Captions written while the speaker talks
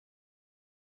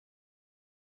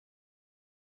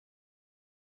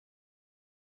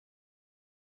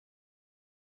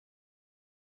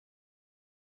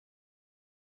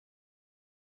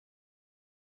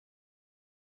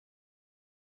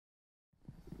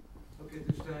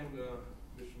time,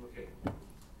 Mr. McKay.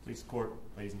 Please, court,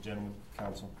 ladies and gentlemen,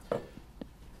 counsel.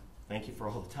 Thank you for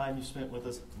all the time you spent with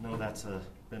us. I know that's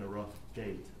been a rough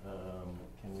date.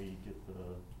 Can we get the...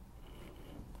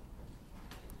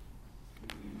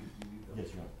 Yes,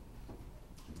 Your Honor.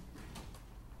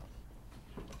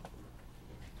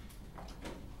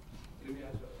 Let me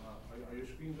ask, are your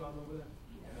screens on over there?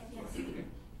 Yes. Okay.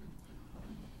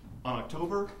 On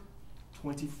October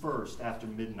 21st, after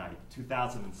midnight,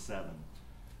 2007,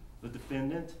 the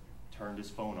defendant turned his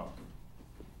phone off.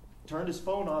 Turned his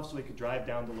phone off so he could drive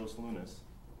down to Los Lunas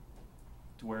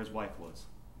to where his wife was.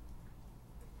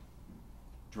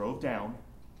 Drove down,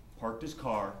 parked his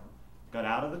car, got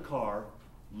out of the car,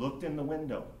 looked in the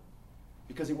window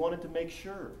because he wanted to make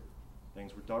sure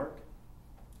things were dark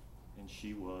and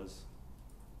she was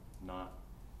not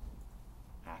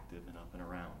active and up and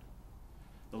around.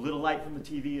 The little light from the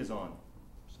TV is on.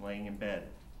 She's laying in bed.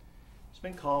 She's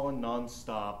been calling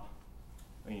nonstop.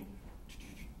 I mean,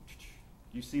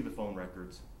 you see the phone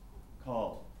records.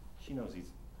 Call. She knows he's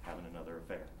having another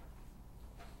affair.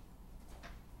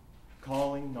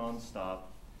 Calling nonstop.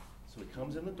 So he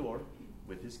comes in the door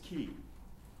with his key.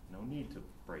 No need to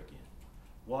break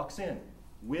in. Walks in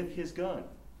with his gun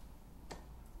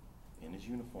in his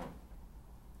uniform,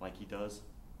 like he does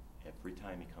every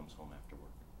time he comes home after work.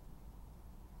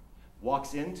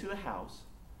 Walks into the house,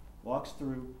 walks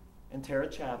through, and Tera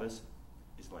Chavez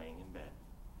is laying in bed,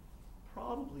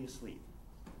 probably asleep.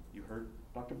 You heard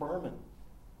Dr. Berman.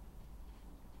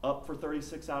 Up for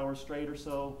 36 hours straight or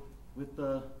so with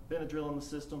the Benadryl in the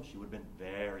system, she would have been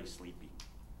very sleepy.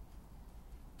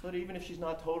 But even if she's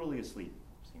not totally asleep,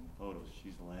 I've seen the photos,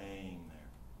 she's laying there.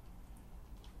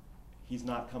 He's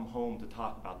not come home to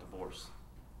talk about divorce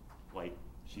like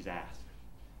she's asked.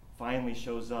 Finally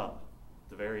shows up at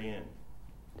the very end.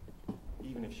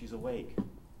 Even if she's awake.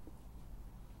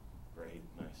 Great,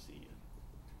 nice to see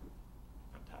you.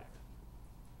 I'm tired.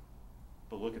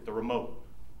 But look at the remote.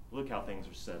 Look how things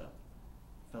are set up.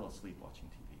 Fell asleep watching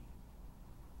TV.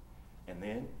 And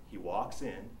then he walks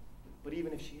in, but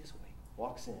even if she is awake,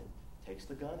 walks in, takes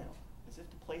the gun out, as if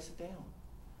to place it down.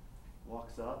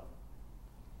 Walks up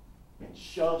and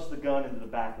shoves the gun into the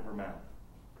back of her mouth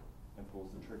and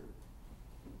pulls the trigger.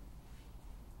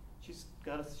 She's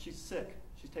sick.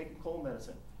 She's taking cold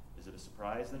medicine. Is it a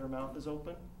surprise that her mouth is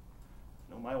open?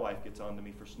 No, my wife gets on to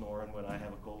me for snoring when I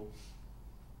have a cold.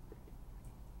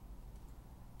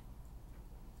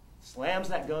 Slams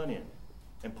that gun in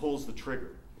and pulls the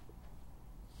trigger,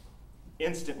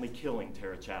 instantly killing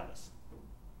Tera Chavez.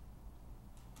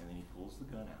 And then he pulls the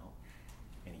gun out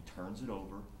and he turns it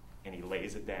over and he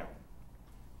lays it down.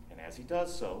 And as he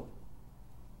does so,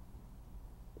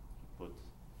 he puts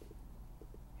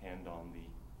hand on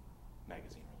the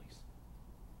magazine release.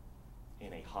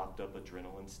 In a hopped up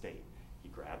adrenaline state, he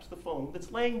grabs the phone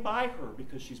that's laying by her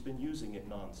because she's been using it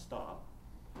nonstop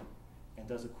and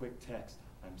does a quick text,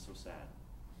 "I'm so sad."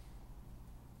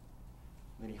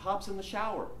 And then he hops in the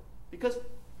shower because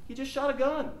he just shot a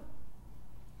gun.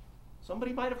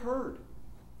 Somebody might have heard.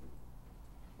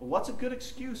 Well, what's a good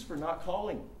excuse for not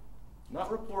calling,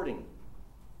 not reporting?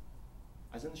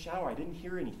 I was in the shower, I didn't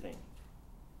hear anything.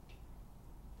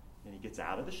 Then he gets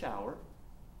out of the shower,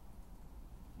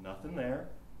 nothing there.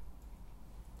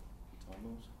 It's on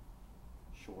those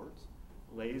shorts,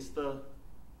 lays the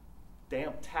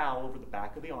damp towel over the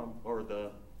back of the arm or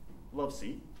the love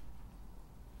seat,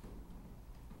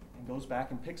 and goes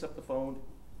back and picks up the phone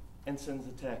and sends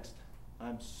a text.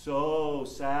 "I'm so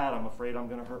sad, I'm afraid I'm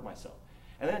going to hurt myself."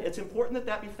 And then it's important that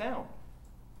that be found.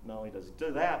 Not only does he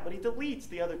do that, but he deletes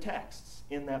the other texts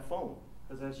in that phone.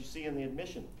 Because as you see in the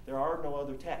admission, there are no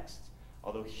other texts,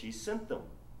 although she sent them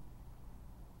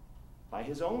by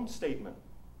his own statement.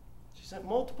 She sent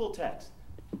multiple texts.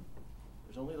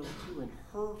 There's only those two in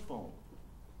her phone.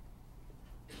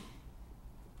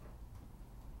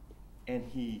 And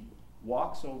he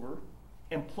walks over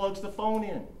and plugs the phone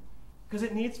in because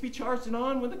it needs to be charged and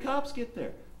on when the cops get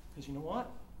there. Because you know what?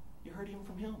 You heard even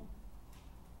from him.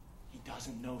 He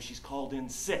doesn't know she's called in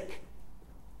sick.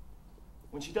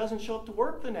 When she doesn't show up to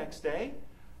work the next day,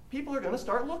 people are going to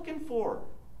start looking for her.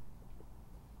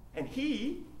 And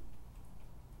he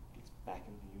gets back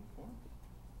in the uniform,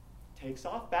 takes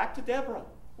off back to Deborah,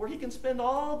 where he can spend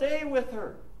all day with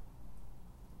her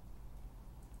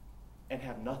and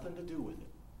have nothing to do with it.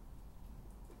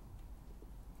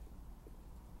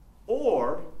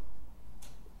 Or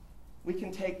we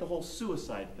can take the whole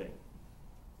suicide thing.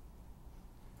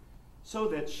 So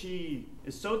that she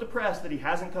is so depressed that he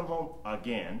hasn't come home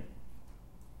again,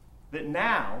 that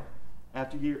now,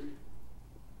 after years,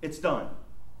 it's done.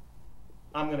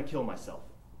 I'm going to kill myself.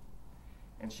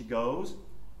 And she goes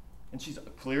And she's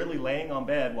clearly laying on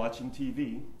bed watching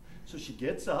TV. So she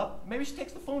gets up. Maybe she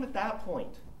takes the phone at that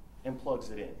point and plugs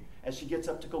it in as she gets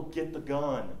up to go get the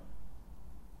gun.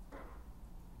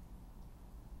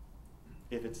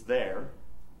 If it's there,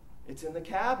 it's in the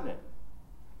cabinet.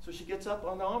 So she gets up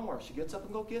on the armoire. She gets up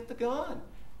and go get the gun.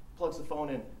 Plugs the phone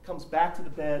in, comes back to the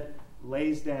bed,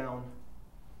 lays down,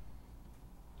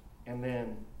 and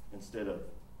then instead of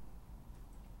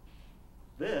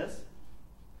this,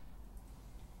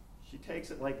 she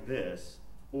takes it like this,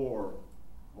 or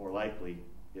more likely,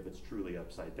 if it's truly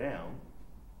upside down,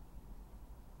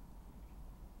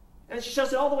 and she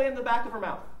shoves it all the way in the back of her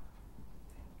mouth.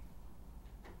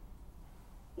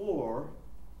 Or,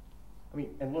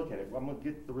 and look at it. I'm going to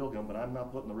get the real gun, but I'm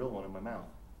not putting the real one in my mouth.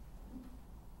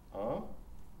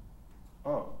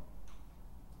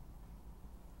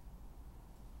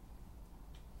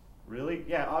 Really?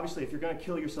 Yeah, obviously, if you're going to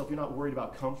kill yourself, you're not worried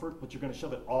about comfort, but you're going to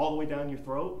shove it all the way down your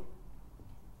throat?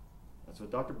 That's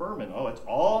what Dr. Berman, it's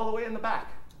all the way in the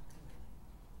back.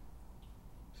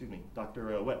 Excuse me, Dr.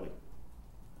 Wetley.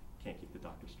 Can't keep the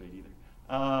doctor straight either.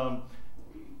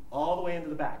 All the way into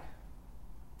the back.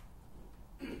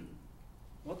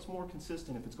 What's more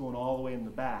consistent if it's going all the way in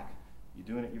the back? You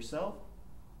doing it yourself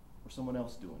or someone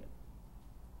else doing it?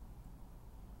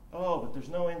 Oh, but there's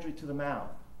no injury to the mouth.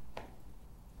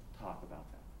 Talk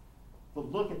about that.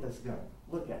 But look at this gun.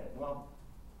 Look at it. Well,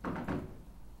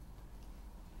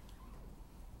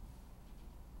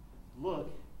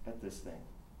 look at this thing.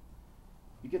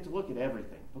 You get to look at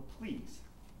everything, but please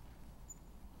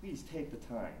take the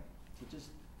time to just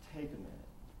take a minute.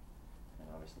 And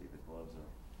obviously the gloves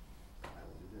are, I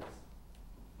will do this.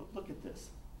 But look at this.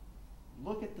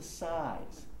 Look at the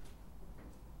size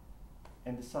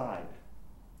and decide,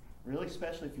 really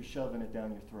especially if you're shoving it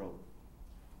down your throat.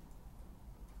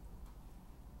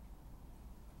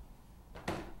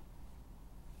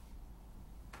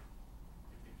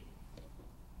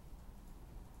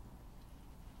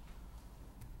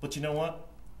 But you know what?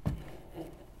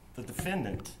 The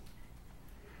defendant,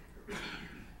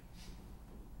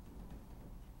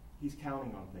 he's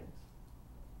counting on things.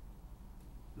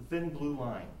 The thin blue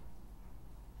line.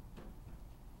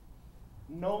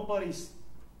 Nobody's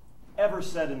ever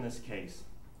said in this case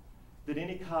that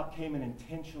any cop came and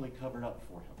intentionally covered up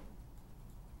for him.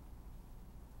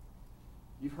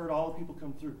 You've heard all the people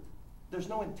come through. There's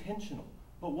no intentional.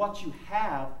 But what you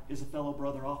have is a fellow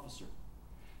brother officer.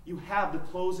 You have the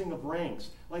closing of ranks,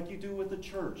 like you do with the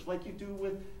church, like you do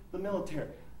with the military.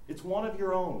 It's one of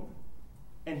your own,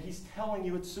 and he's telling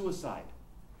you it's suicide.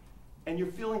 And you're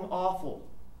feeling awful.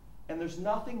 And there's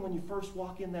nothing when you first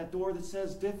walk in that door that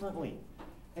says differently.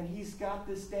 And he's got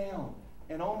this down.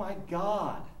 And oh my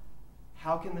God,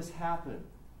 how can this happen?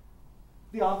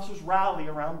 The officers rally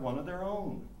around one of their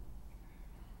own.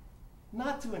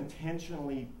 Not to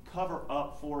intentionally cover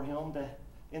up for him, to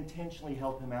intentionally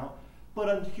help him out, but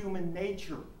on human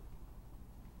nature.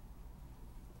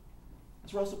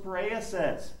 As Rosa Perea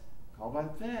says, called by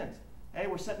the feds, hey,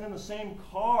 we're sitting in the same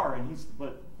car,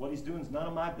 but what he's doing is none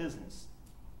of my business.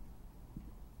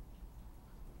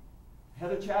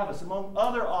 Tera Chavez, among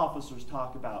other officers,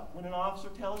 talk about when an officer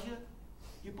tells you,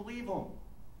 you believe him.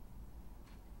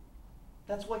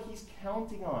 That's what he's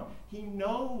counting on. He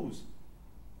knows,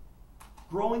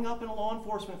 growing up in a law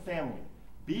enforcement family,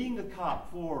 being a cop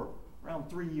for around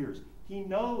 3 years, he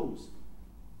knows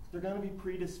they're going to be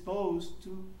predisposed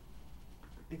to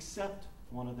accept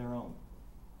one of their own.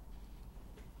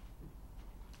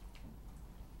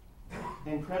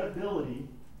 And credibility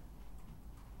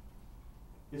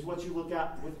is what you look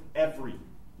at with every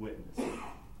witness.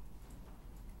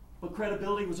 But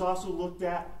credibility was also looked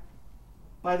at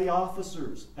by the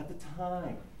officers at the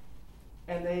time.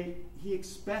 And he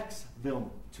expects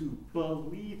them to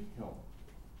believe him.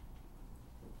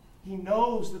 He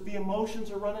knows that the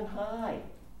emotions are running high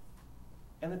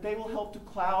and that they will help to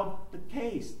cloud the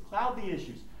case, cloud the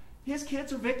issues. His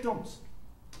kids are victims.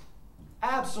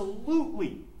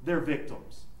 Absolutely, they're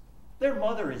victims. Their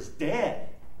mother is dead.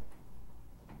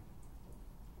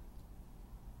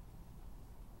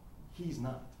 He's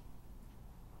not.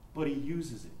 But he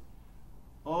uses it.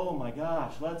 Oh my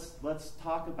gosh, let's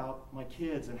talk about my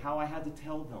kids and how I had to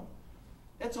tell them.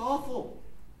 It's awful.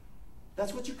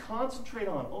 That's what you concentrate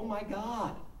on. Oh my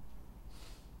God.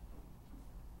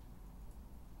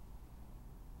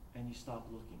 And you stop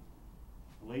looking.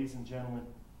 Ladies and gentlemen,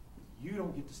 you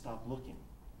don't get to stop looking.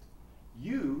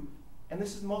 You, and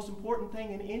this is the most important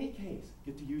thing in any case,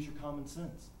 get to use your common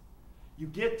sense. You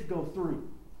get to go through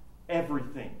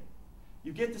everything.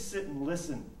 You get to sit and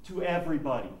listen to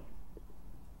everybody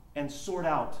and sort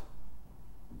out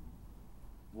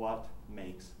what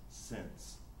makes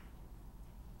sense.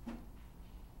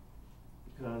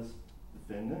 Because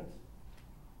the defendant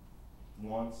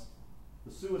wants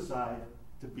the suicide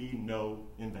to be no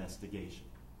investigation.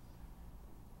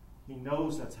 He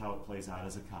knows that's how it plays out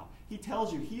as a cop. He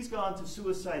tells you he's gone to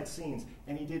suicide scenes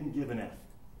and he didn't give an F.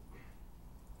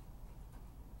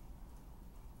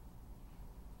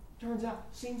 Turns out,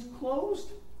 scenes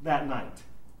closed that night.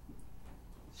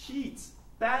 Sheets,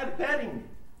 bad bedding,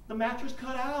 the mattress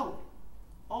cut out,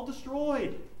 all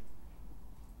destroyed.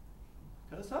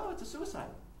 Because, oh, it's a suicide.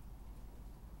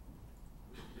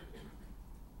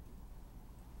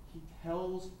 He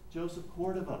tells Joseph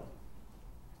Cordova,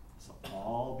 this will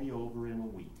all be over in a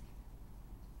week.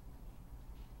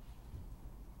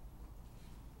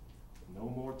 No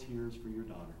more tears for your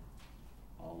daughter.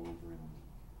 All over in a week.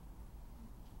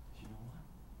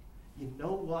 You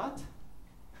know what?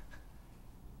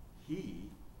 He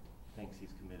thinks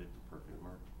he's committed to perfect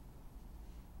murder.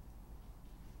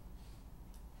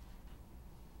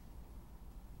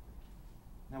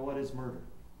 Now, what is murder?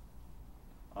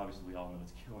 Obviously, we all know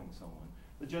it's killing someone.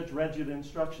 The judge read you the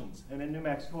instructions, and in New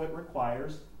Mexico, it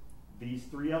requires these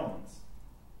three elements.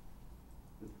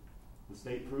 The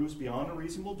state proves beyond a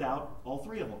reasonable doubt all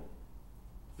three of them.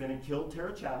 Defendant killed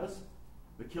Tera Chavez.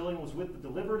 The killing was with the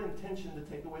deliberate intention to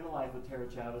take away the life of Tera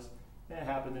Chavez, and it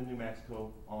happened in New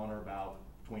Mexico on or about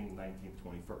between the 19th and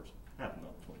 21st. Happened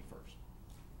on the 21st.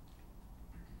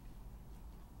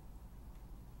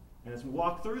 And as we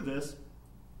walk through this,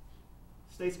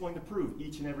 the state's going to prove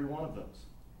each and every one of those.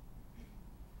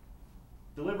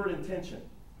 Deliberate intention,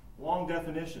 long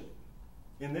definition.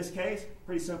 In this case,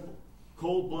 pretty simple.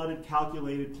 Cold-blooded,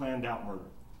 calculated, planned-out murder.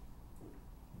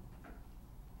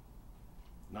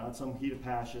 Not some heat of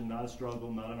passion, not a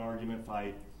struggle, not an argument,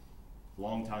 fight.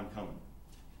 Long time coming.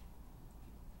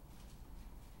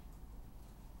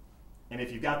 And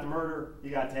if you got the murder, you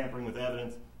got tampering with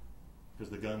evidence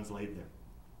because the gun's laid there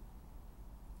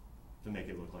to make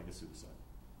it look like a suicide.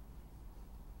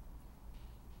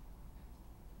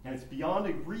 And it's beyond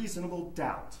a reasonable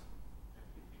doubt.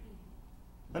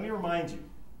 Let me remind you,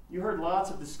 you heard lots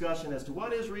of discussion as to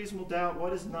what is reasonable doubt,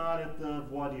 what is not at the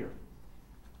voir dire.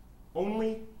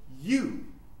 Only you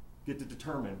get to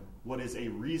determine what is a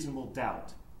reasonable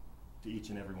doubt to each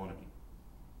and every one of you.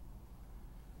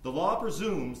 The law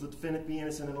presumes the defendant be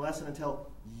innocent unless and until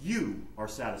you are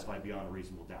satisfied beyond a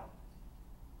reasonable doubt.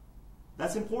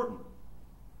 That's important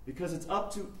because it's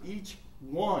up to each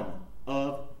one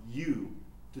of you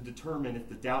to determine if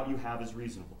the doubt you have is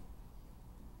reasonable.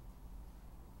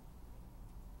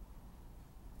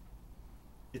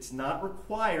 It's not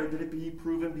required that it be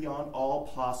proven beyond all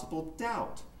possible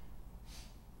doubt.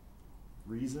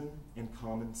 Reason and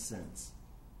common sense.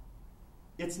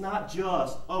 It's not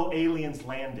just, oh, aliens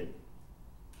landed.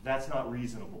 That's not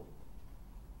reasonable.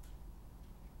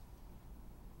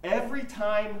 Every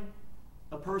time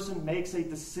a person makes a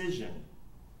decision,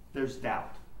 there's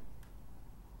doubt.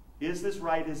 Is this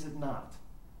right? Is it not?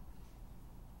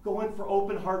 Go in for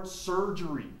open heart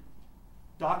surgery.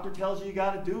 Doctor tells you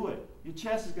got to do it. Your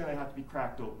chest is going to have to be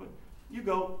cracked open. You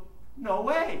go, no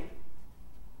way.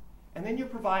 And then you're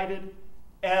provided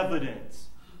evidence,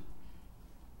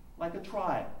 like a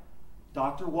trial.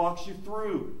 Doctor walks you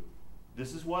through.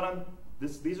 These are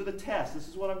the tests. This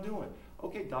is what I'm doing.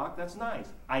 Okay, doc, that's nice.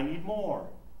 I need more.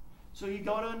 So you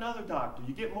go to another doctor.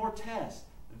 You get more tests.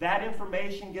 That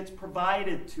information gets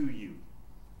provided to you.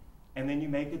 And then you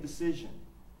make a decision.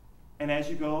 And as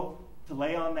you go to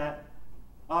lay on that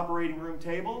operating room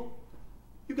table,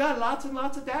 you got lots and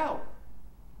lots of doubt.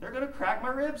 They're going to crack my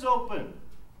ribs open.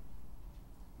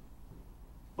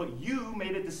 But you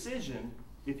made a decision,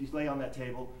 if you lay on that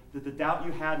table, that the doubt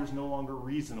you had was no longer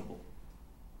reasonable.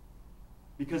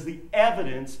 Because the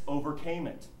evidence overcame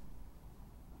it.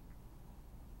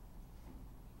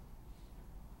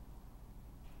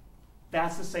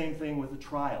 That's the same thing with a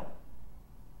trial.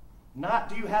 Not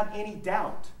do you have any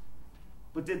doubt,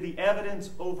 but did the evidence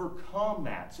overcome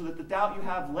that so that the doubt you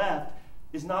have left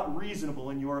is not reasonable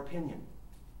in your opinion?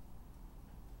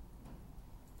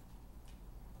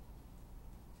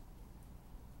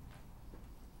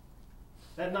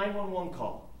 That 911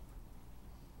 call.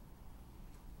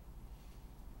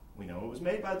 We know it was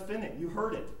made by the defendant. You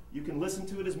heard it. You can listen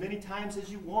to it as many times as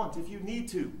you want if you need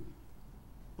to.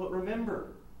 But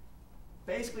remember,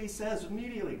 basically he says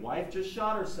immediately, wife just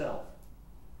shot herself.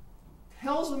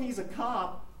 Tells him he's a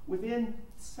cop within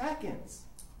seconds.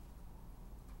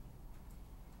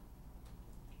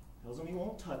 Tells him he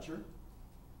won't touch her.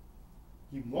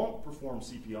 He won't perform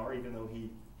CPR even though he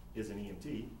is an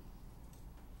EMT.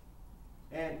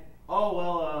 And,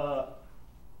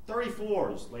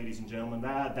 34s, ladies and gentlemen,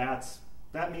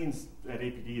 that means at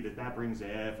APD that brings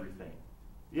everything.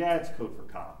 Yeah, it's code for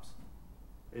cops.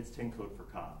 It's 10 code for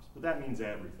cops, but that means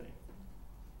everything.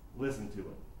 Listen to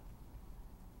it.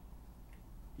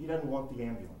 He doesn't want the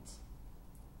ambulance.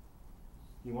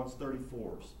 He wants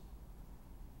 34s.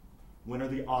 When are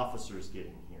the officers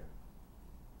getting here?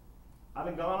 I've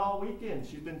been gone all weekend.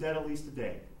 She's been dead at least a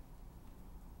day.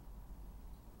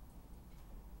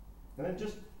 And then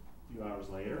just a few hours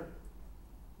later,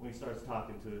 when he starts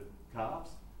talking to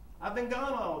cops, I've been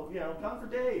gone gone for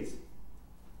days.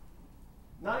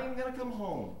 Not even going to come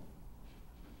home.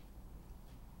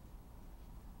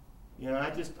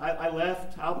 I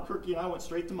left Albuquerque and I went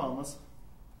straight to Mama's.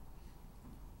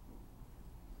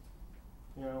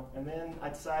 And then I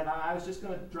decided I was just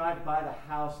going to drive by the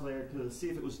house there to see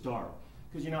if it was dark.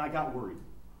 Because, I got worried.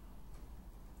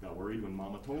 Got worried when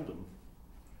Mama told him.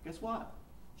 Guess what?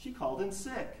 She called in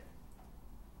sick.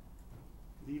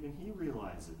 Even he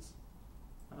realizes,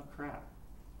 oh crap.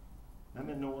 That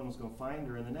meant no one was going to find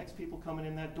her, and the next people coming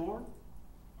in that door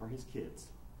are his kids.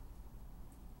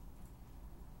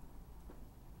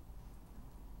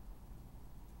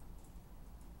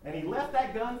 And he left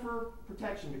that gun for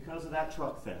protection because of that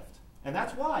truck theft. And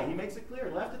that's why. He makes it clear.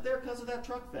 He left it there because of that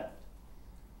truck theft.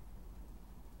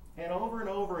 And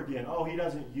over again, he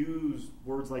doesn't use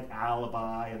words like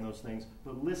alibi and those things,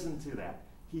 but listen to that.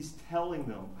 He's telling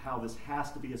them how this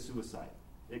has to be a suicide.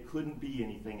 It couldn't be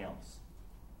anything else.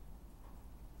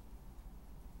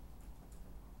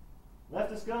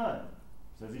 Left his gun.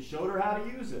 Says he showed her how to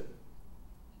use it.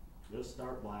 Just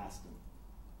start blasting.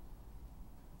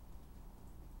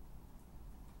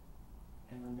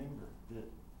 And remember that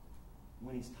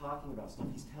when he's talking about stuff,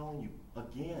 he's telling you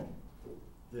again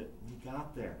that when he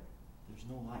got there, there's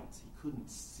no lights. He couldn't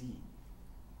see.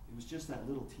 It was just that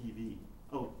little TV.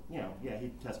 He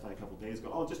testified a couple days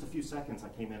ago. Just a few seconds I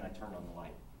came in, I turned on the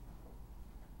light.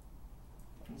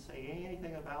 He didn't say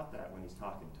anything about that when he's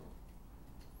talking to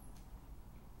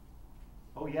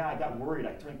him. I got worried.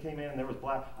 I came in and there was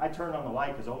black. I turned on the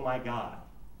light because, oh my God.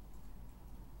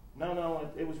 No,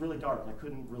 it was really dark. I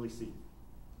couldn't really see.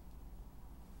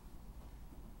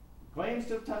 Claims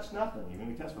to have touched nothing. Even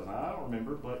when he testifies, I don't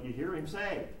remember, but you hear him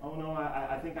say, oh no,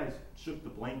 I think I shook the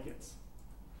blankets.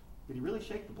 Did he really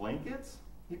shake the blankets?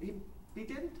 He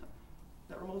didn't.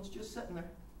 That remote's just sitting there.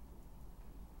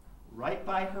 Right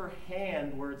by her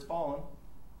hand where it's fallen.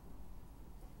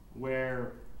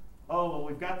 Where,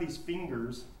 we've got these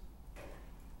fingers,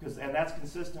 and that's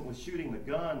consistent with shooting the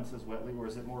gun, says Whetley, or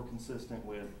is it more consistent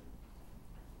with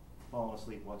falling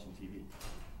asleep watching TV?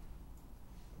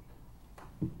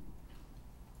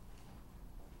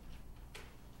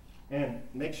 And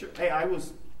make sure,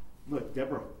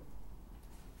 Deborah,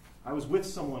 I was with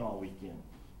someone all weekend.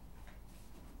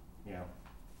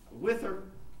 With her.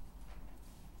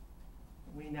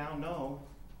 We now know,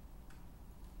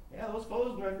 those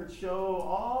photos and records show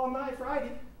all night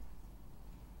Friday.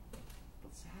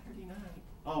 But Saturday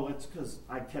night, it's because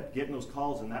I kept getting those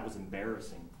calls and that was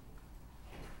embarrassing.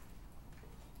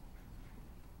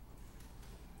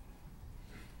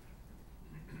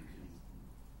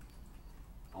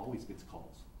 Always gets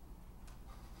calls.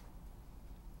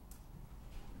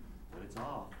 But it's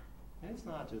off. And it's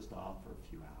not just off for a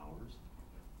few hours.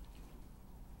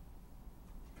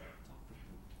 It's off for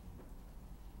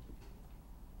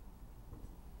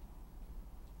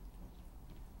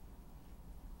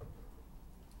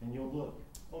and you'll look.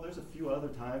 There's a few other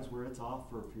times where it's off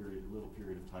for a little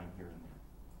period of time here and there.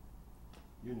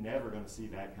 You're never going to see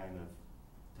that kind of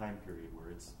time period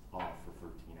where it's off for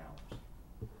 13 hours.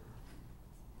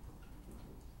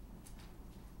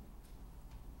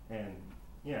 And,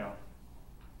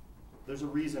 there's a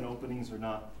reason openings are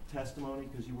not testimony,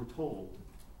 because you were told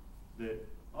that,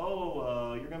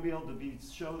 you're going to be able to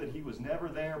show that he was never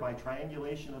there by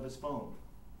triangulation of his phone.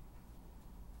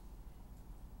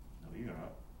 No, you're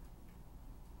not.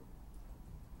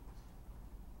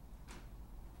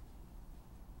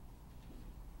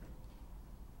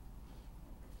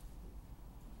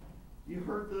 You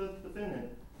heard the defendant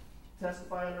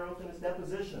testify under oath in his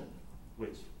deposition,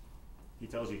 which he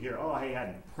tells you here, he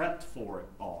hadn't prepped for it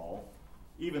all,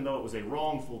 even though it was a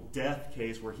wrongful death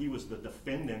case where he was the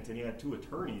defendant and he had two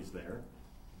attorneys there.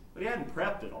 But he hadn't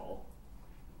prepped it all.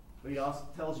 But he also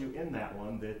tells you in that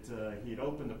one that he had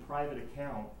opened a private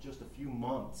account just a few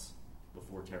months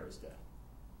before Tera's death.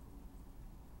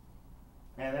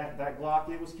 And that Glock,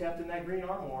 it was kept in that green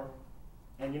armoire.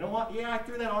 And you know what? I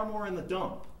threw that armoire in the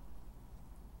dump.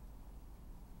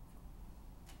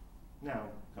 Now,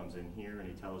 comes in here and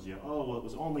he tells you, it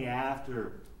was only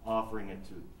after offering it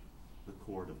to the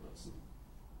court of this.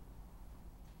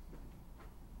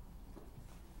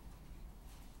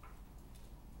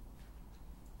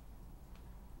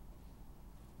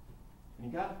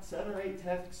 he got 7 or 8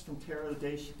 texts from Tera the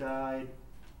day she died,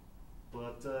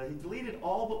 but he deleted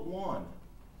all but one.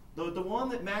 The one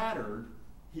that mattered,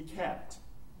 he kept.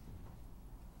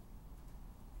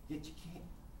 Yet you can't.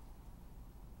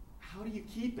 How do you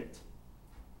keep it?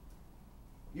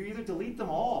 You either delete them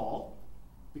all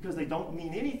because they don't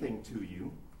mean anything to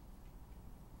you,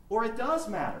 or it does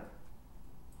matter.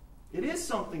 It is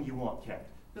something you want kept.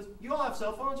 Because you all have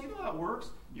cell phones, you know how it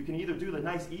works. You can either do the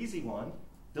nice, easy one,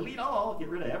 delete all, get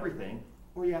rid of everything,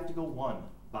 or you have to go one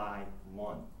by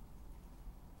one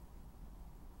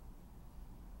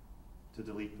to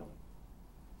delete them.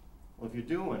 Well, if you're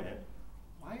doing it,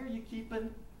 why are you keeping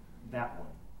that one?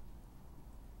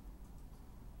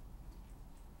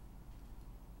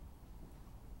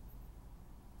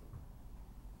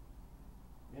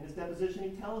 In his deposition,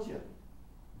 he tells you,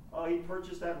 oh, he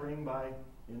purchased that ring by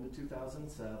end of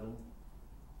 2007,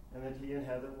 and that he and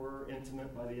Heather were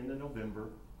intimate by the end of November,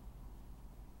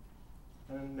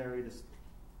 and married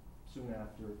soon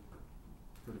after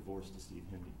her divorce to Steve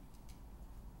Hindy.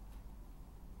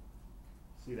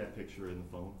 See that picture in the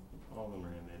phone? All of them are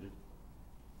animated.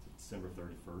 It's December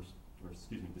 31st, or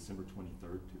excuse me, December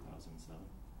 23rd, 2007.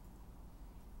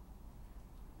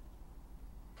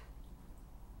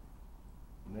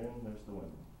 And then there's the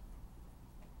women.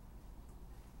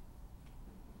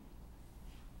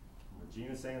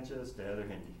 Regina Sanchez to Heather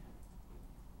Hindy.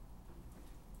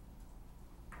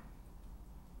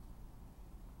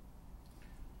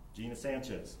 Gina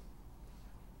Sanchez.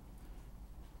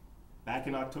 Back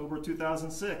in October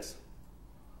 2006,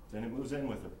 then it moves in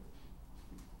with her.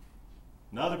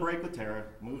 Another break with Tera,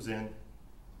 moves in.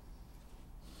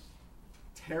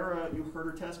 Tera, you heard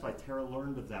her testify, Tera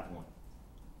learned of that one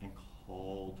and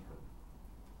called her.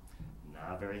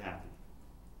 Not very happy.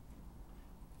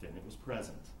 Defendant was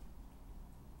present.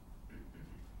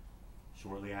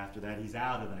 Shortly after that, he's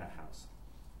out of that house.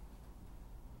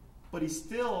 But he's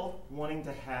still wanting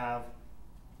to have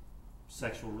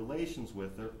sexual relations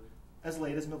with her as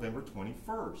late as November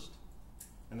 21st.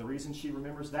 And the reason she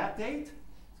remembers that date is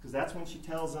because that's when she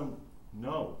tells him,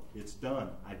 no, it's done.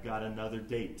 I've got another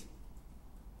date.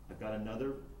 I've got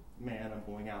another man I'm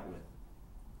going out with.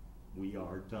 We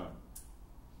are done.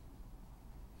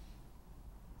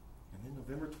 And then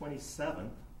November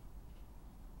 27th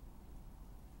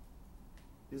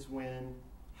is when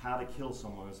how to kill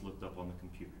someone is looked up on the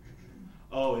computer.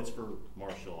 Oh, it's for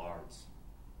martial arts.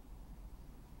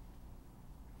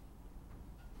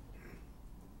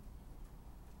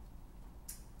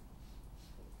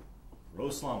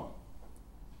 Rose Slama.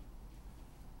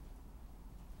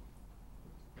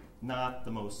 Not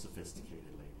the most sophisticated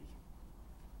lady.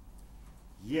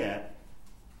 Yet,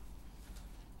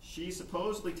 she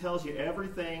supposedly tells you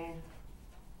everything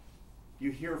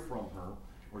you hear from her,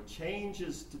 or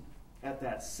changes at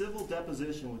that civil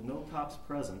deposition with no cops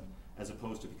present, as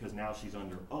opposed to because now she's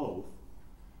under oath,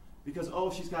 because,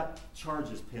 oh, she's got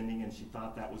charges pending and she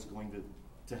thought that was going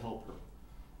to help her.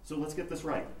 So let's get this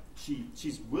right.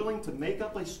 She's willing to make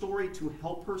up a story to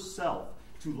help herself,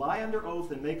 to lie under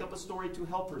oath and make up a story to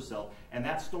help herself, and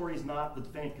that story is not, the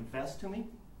defendant confessed to me.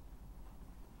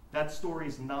 That story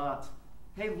is not,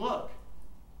 hey, look,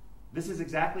 this is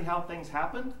exactly how things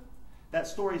happened. That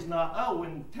story is not, oh,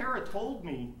 when Tera told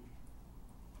me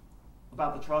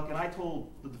about the truck and I told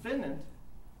the defendant,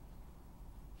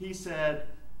 he said,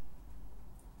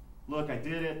 look, I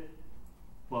did it,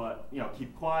 but,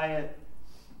 keep quiet.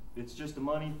 It's just a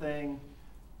money thing.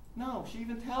 No, she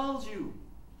even tells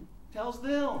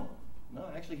them. No,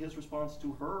 actually his response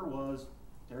to her was,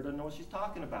 Tera doesn't know what she's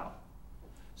talking about.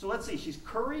 So let's see, she's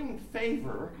currying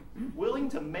favor, willing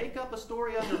to make up a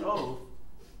story under oath,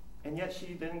 and yet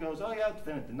she then goes, oh yeah, the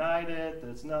defendant denied it,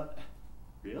 that's not,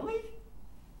 really?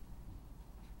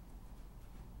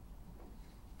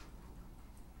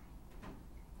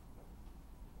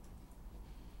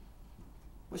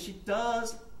 Well, she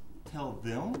does tell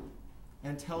them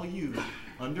and tell you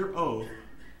under oath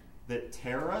that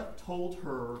Tera told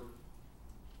her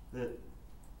that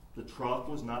the truck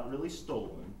was not really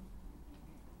stolen.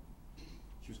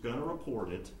 She was going to report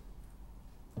it.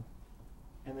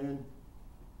 And then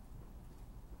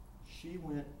she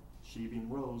being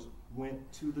Rose,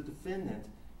 went to the defendant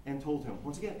and told him.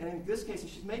 Once again, and in this case,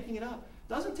 if she's making it up,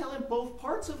 doesn't tell him both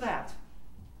parts of that.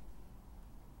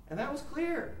 And that was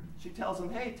clear. She tells him,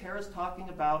 hey, Tera's talking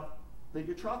about that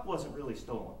your truck wasn't really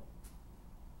stolen.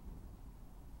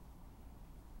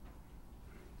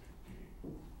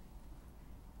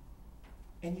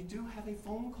 And you do have a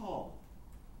phone call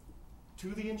to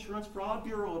the Insurance Fraud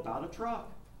Bureau about a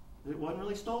truck that wasn't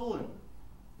really stolen.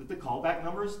 That the callback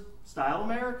number is Style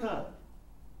America.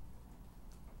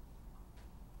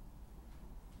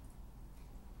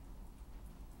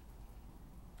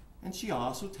 And she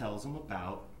also tells him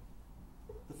about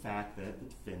the fact that the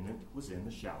defendant was in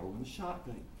the shower when the shot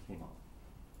came off.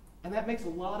 And that makes a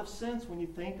lot of sense when you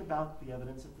think about the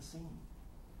evidence at the scene.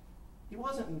 He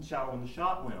wasn't in the shower when the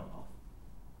shot went off,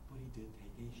 but he did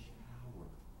take a shower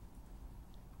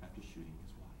after shooting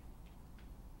his wife.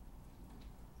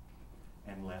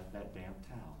 And left that damp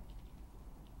towel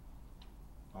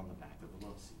on the back of the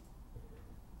love seat.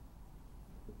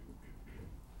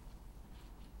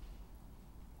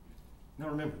 Now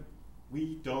remember,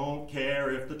 we don't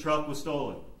care if the truck was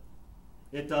stolen.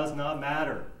 It does not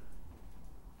matter.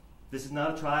 This is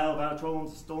not a trial about a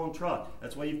stolen truck.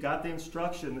 That's why you've got the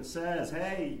instruction that says,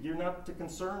 hey, you're not to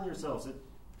concern yourselves.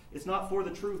 It's not for the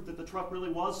truth that the truck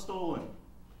really was stolen.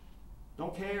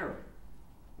 Don't care.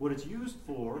 What it's used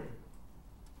for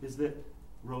is that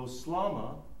Rose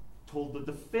Slama told the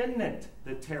defendant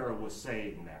that Tera was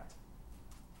saying that.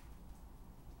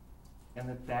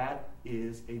 And that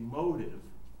is a motive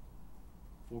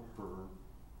for her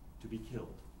to be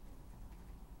killed.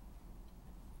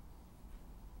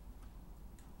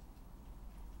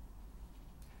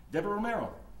 Deborah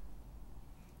Romero.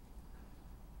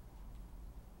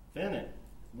 Defendant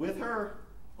with her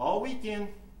all weekend,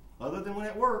 other than when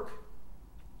at work.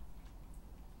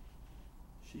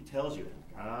 She tells you,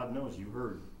 God knows you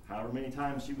heard however many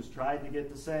times she was tried to get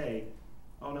to say,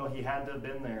 oh no, he had to have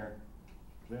been there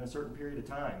within a certain period of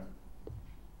time.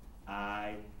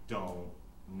 I don't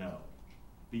know.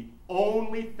 The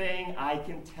only thing I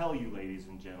can tell you, ladies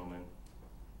and gentlemen,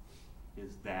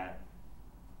 is that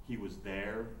he was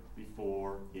there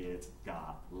before it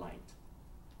got light.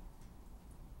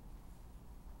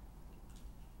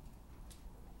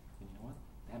 And you know what?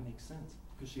 That makes sense.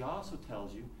 Because she also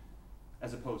tells you,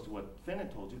 as opposed to what the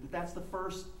defendant told you, that that's the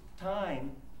first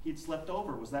time he'd slept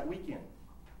over was that weekend.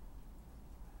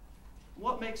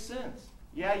 What makes sense?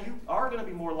 Yeah, you are going to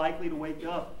be more likely to wake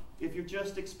up if you're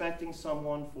just expecting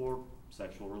someone for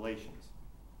sexual relations.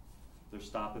 They're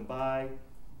stopping by.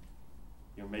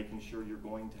 You're making sure you're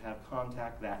going to have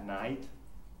contact that night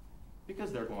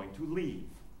because they're going to leave.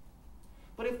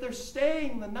 But if they're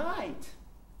staying the night,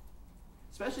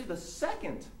 especially the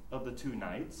second of the two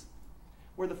nights,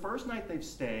 where the first night they've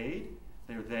stayed,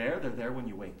 they're there when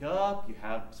you wake up, you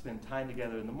spend time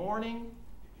together in the morning.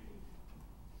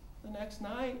 The next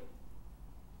night,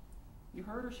 you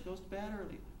heard her, she goes to bed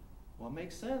early. Well, it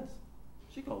makes sense.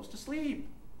 She goes to sleep.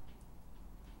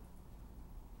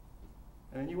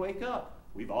 And then you wake up.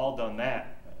 We've all done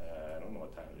that. I don't know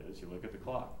what time it is. You look at the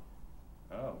clock.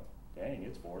 Oh, dang,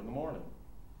 it's 4 a.m.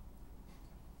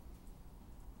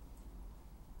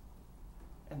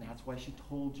 And that's why she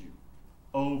told you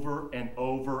over and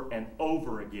over and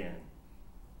over again,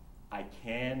 I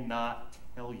cannot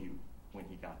tell you when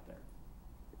he got there.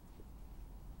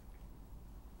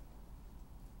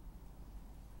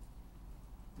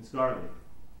 Ms. Garland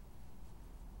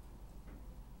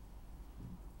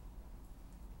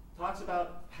talks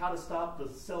about how to stop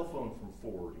the cell phone from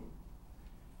forwarding.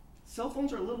 Cell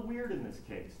phones are a little weird in this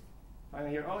case. I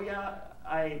hear, oh yeah,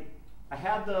 I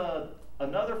had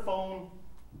another phone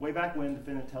way back when. The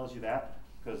defendant tells you that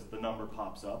because the number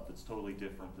pops up that's totally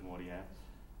different than what he had.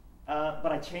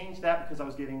 But I changed that because I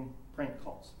was getting prank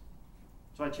calls.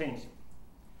 So I changed it.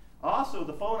 Also,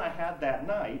 the phone I had that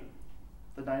night,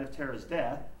 the night of Tera's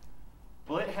death,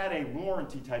 well, it had a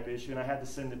warranty type issue and I had to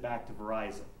send it back to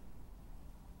Verizon.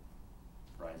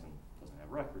 Verizon doesn't have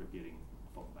a record of getting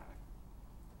the phone back.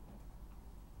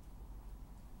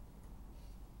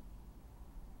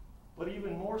 But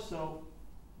even more so,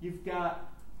 you've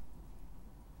got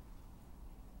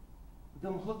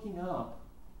them hooking up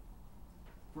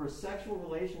for a sexual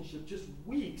relationship just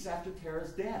weeks after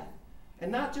Tera's death.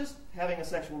 And not just having a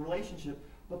sexual relationship,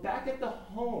 but back at the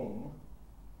home,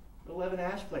 11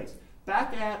 Ash Place.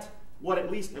 Back at what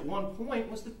at least at one point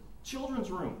was the children's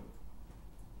room.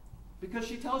 Because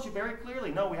she tells you very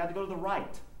clearly, no, we had to go to the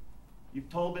right. You've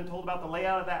been told about the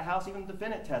layout of that house, even the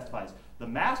defendant testifies. The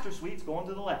master suite's going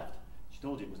to the left. She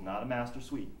told you it was not a master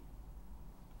suite.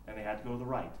 And they had to go to the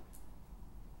right.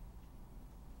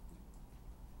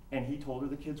 And he told her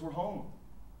the kids were home.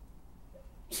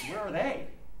 Where are they?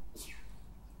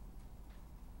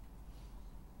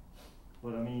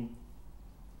 But I mean,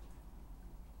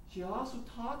 she also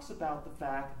talks about the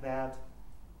fact that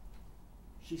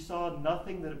she saw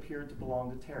nothing that appeared to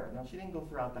belong to Tera. Now, she didn't go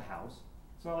throughout the house.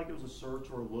 It's not like it was a search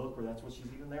or a look, or that's what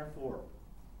she's even there for.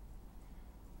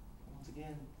 Once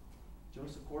again,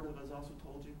 Joseph Cordova has also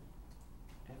told you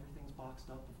everything's boxed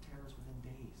up of Tera's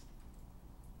within days.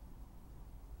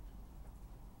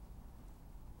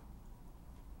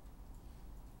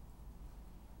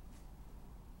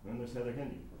 And then there's Heather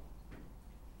Hindi.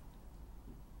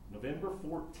 November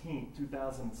 14th,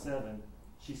 2007,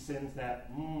 she sends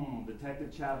that,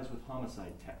 Detective Chavez with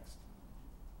homicide text.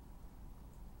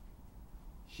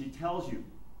 She tells you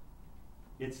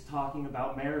it's talking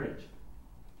about marriage.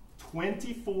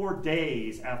 24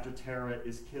 days after Tera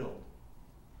is killed.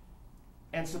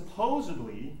 And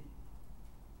supposedly,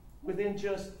 within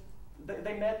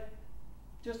they met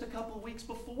just a couple of weeks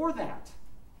before that.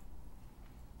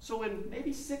 So in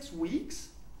maybe 6 weeks,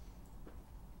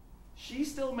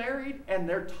 she's still married and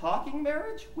they're talking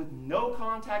marriage with no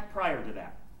contact prior to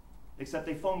that, except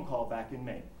a phone call back in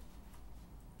May.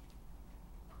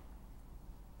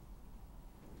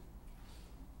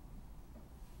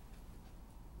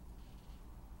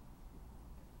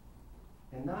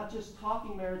 And not just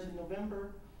talking marriage in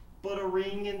November, but a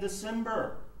ring in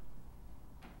December.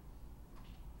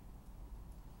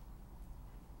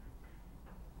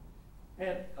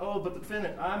 And, but the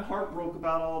defendant, I'm heartbroken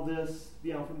about all this,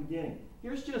 from the beginning.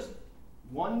 Here's just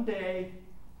one day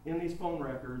in these phone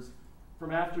records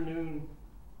from afternoon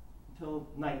until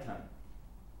nighttime.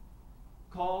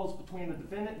 Calls between the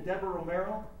defendant and Deborah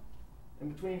Romero,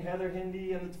 and between Heather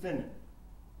Hindy and the defendant.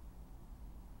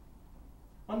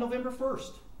 On November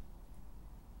 1st.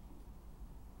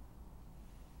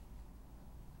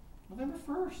 November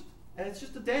 1st. And it's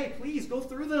just a day. Please go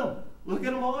through them. Look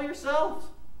at them all yourselves.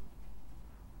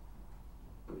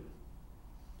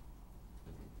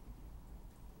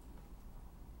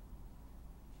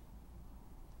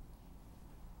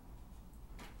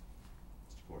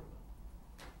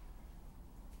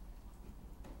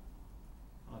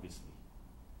 Obviously,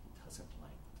 he doesn't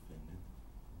like the defendant.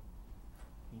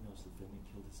 He knows the defendant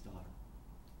killed his daughter.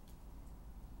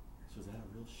 So is that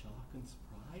a real shock and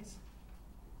surprise?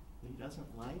 That he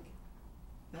doesn't like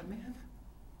that man?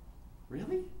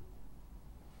 Really?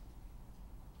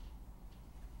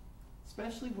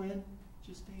 Especially when,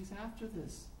 just days after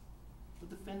this, the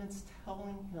defendant's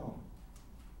telling him,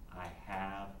 I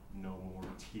have no more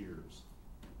tears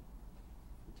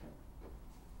for Tera.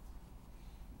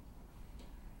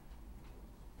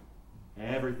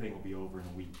 Everything will be over in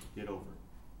a week. Get over it.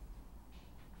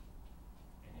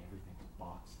 And everything's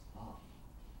boxed up.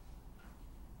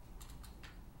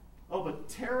 Oh, but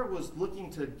Tera was looking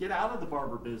to get out of the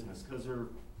barber business because her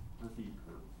feet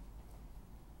hurt.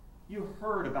 You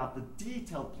heard about the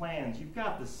detailed plans. You've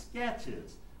got the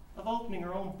sketches of opening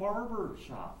her own barber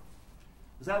shop.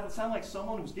 Does that sound like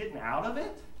someone who's getting out of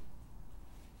it?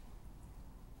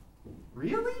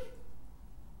 Really?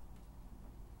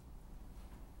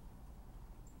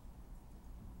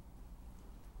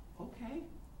 Okay.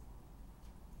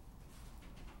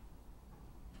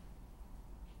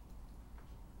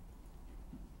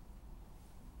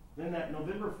 Then that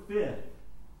November 5th,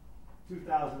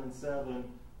 2007,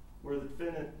 where the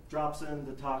defendant drops in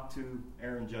to talk to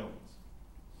Aaron Jones.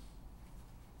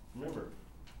 Remember,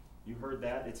 you heard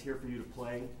that. It's here for you to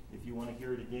play if you want to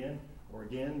hear it again or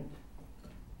again.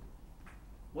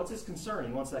 What's his concern?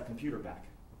 He wants that computer back.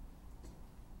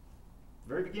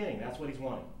 Very beginning, that's what he's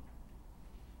wanting.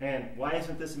 And why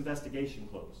isn't this investigation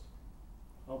closed?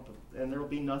 Oh, and there will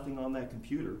be nothing on that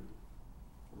computer.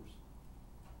 Of course,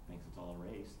 thinks it's all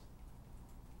erased.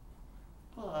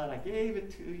 But I gave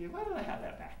it to you. Why don't I have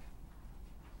that back?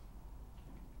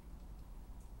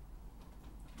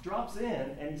 Drops in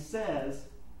and he says,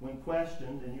 when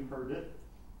questioned, and you heard it,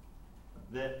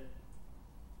 that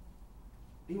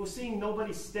he was seeing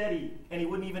nobody steady and he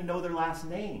wouldn't even know their last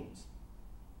names.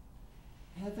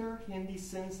 Heather Hindy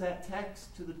sends that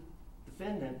text to the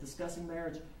defendant discussing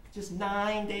marriage just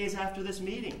 9 days after this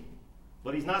meeting.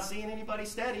 But he's not seeing anybody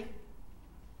steady.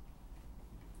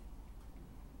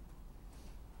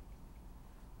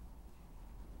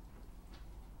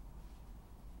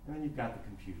 And then you've got the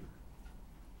computer.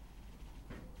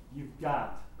 You've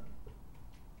got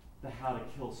the how to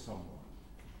kill someone.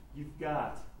 You've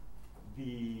got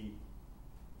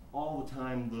all the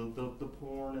time the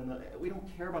porn and we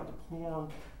don't care about the porn.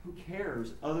 Who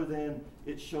cares other than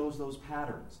it shows those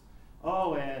patterns.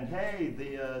 Oh, and hey,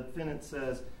 the defendant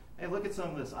says, hey, look at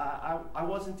some of this. I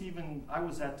was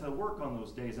at work on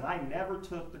those days and I never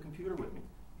took the computer with me.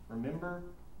 Remember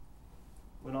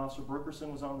when Officer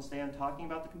Brookerson was on the stand talking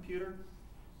about the computer?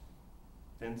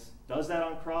 Vince does that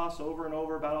on cross over and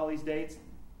over about all these dates.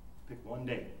 Pick one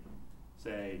date.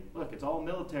 Say, look, it's all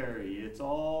military. It's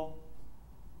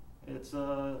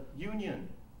union.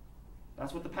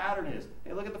 That's what the pattern is.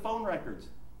 Hey, look at the phone records.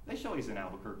 They show he's in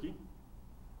Albuquerque.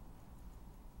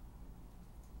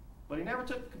 But he never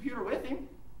took the computer with him.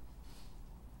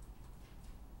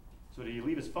 So did he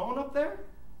leave his phone up there?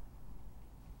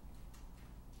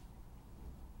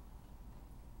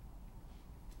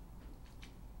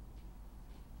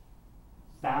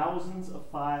 thousands of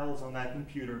files on that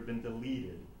computer have been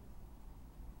deleted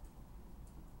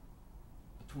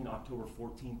between October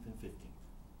 14th and 15th.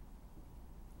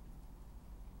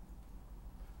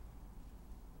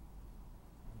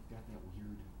 We've got that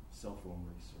weird cell phone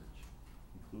research,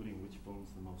 including which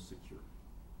phone's the most secure.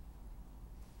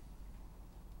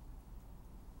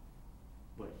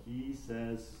 But he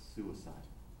says suicide.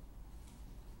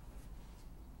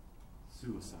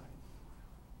 Suicide.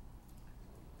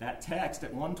 That text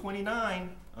at 1:29,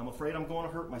 I'm afraid I'm going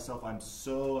to hurt myself. I'm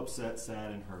so upset,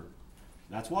 sad, and hurt.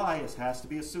 That's why it has to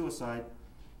be a suicide.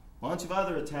 A bunch of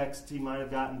other texts he might have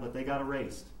gotten, but they got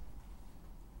erased.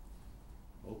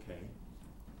 Okay.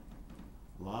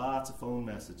 Lots of phone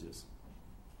messages.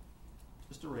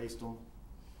 Just erased them.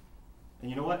 And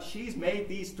you know what? She's made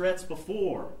these threats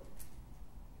before.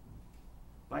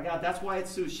 By God, that's why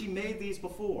it's suicide. She made these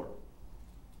before.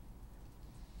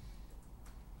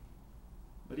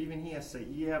 But even he has to say,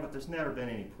 yeah, but there's never been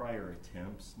any prior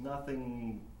attempts.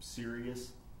 Nothing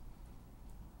serious.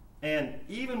 And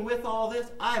even with all this,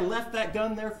 I left that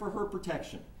gun there for her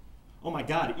protection. Oh my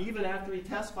God, even after he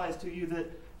testifies to you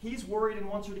that he's worried and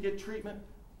wants her to get treatment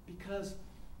because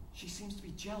she seems to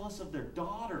be jealous of their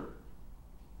daughter.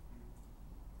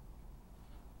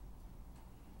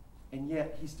 And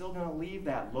yet, he's still going to leave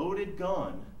that loaded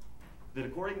gun that,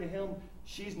 according to him,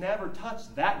 she's never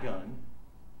touched that gun.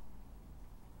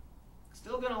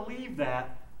 Still going to leave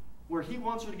that where he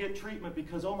wants her to get treatment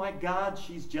because, oh my God,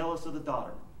 she's jealous of the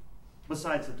daughter,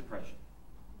 besides the depression.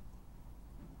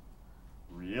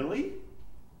 Really?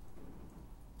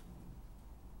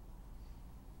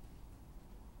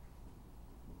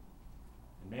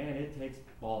 And man, it takes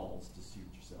balls to suit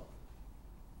yourself.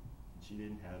 And she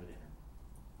didn't have it in her.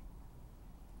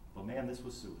 But man, this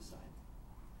was suicide.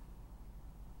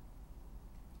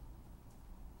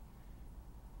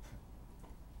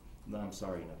 No, I'm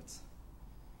sorry, Nuggets.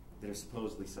 They're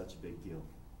supposedly such a big deal.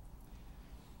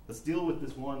 Let's deal with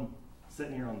this one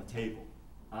sitting here on the table.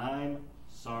 I'm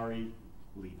sorry,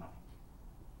 Levi.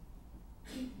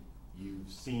 You've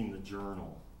seen the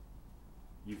journal.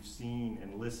 You've seen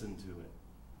and listened to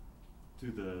it,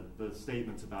 to the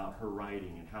statements about her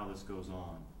writing and how this goes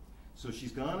on. So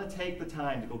she's going to take the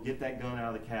time to go get that gun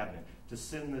out of the cabinet, to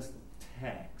send this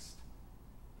text.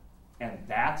 And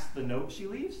that's the note she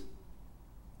leaves?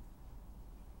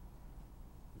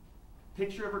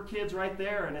 Picture of her kids right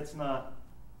there, and it's not,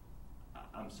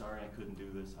 I'm sorry I couldn't do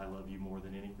this, I love you more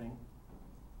than anything.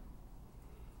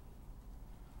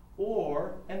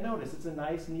 Or, and notice, it's a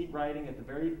nice, neat writing at the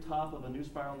very top of a new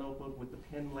spiral notebook with the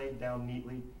pen laid down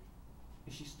neatly.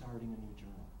 Is she starting a new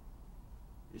journal?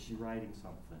 Is she writing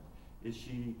something? Is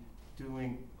she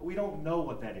doing, we don't know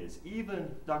what that is.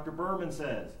 Even Dr. Berman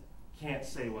says, can't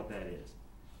say what that is.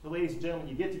 But ladies and gentlemen,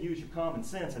 you get to use your common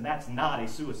sense, and that's not a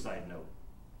suicide note.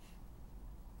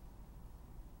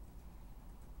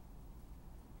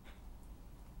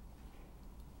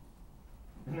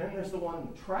 And then there's the one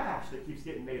in the trash that keeps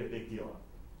getting made a big deal of.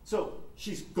 So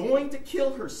she's going to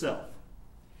kill herself.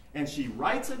 And she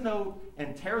writes a note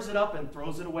and tears it up and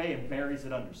throws it away and buries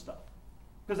it under stuff.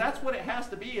 Because that's what it has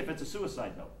to be if it's a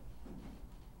suicide note.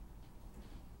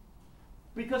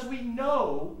 Because we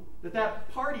know that that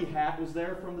party hat was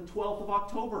there from the 12th of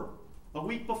October, a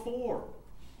week before.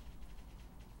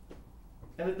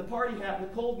 And that the party hat and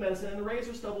the cold medicine and the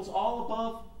razor stubble's all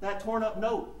above that torn up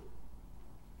note.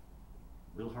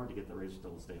 Real hard to get the razor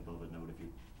stubble to stay above a note if you're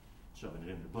shoving it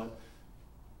in there. But,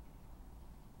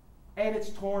 and it's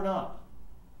torn up.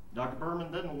 Dr.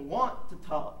 Berman doesn't want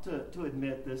to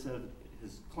admit this as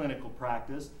his clinical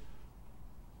practice.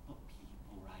 But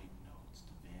people write notes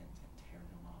to vent and tear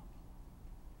them up.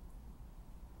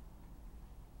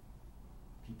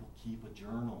 People keep a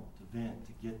journal to vent,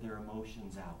 to get their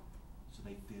emotions out so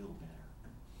they feel better.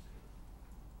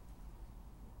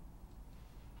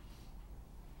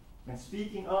 And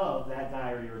speaking of that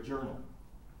diary or journal,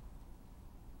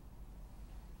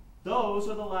 those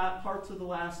are the parts of the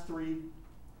last three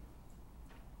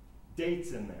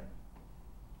dates in there.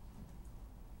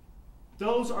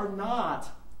 Those are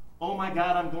not, oh my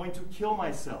God, I'm going to kill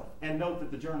myself. And note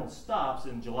that the journal stops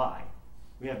in July.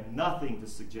 We have nothing to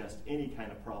suggest any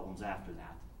kind of problems after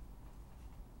that.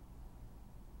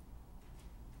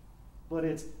 But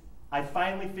it's, I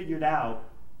finally figured out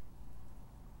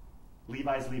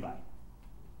Levi's Levi.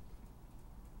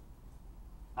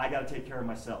 I got to take care of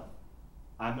myself.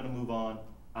 I'm going to move on.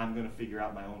 I'm going to figure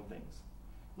out my own things.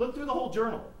 Look through the whole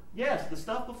journal. Yes, the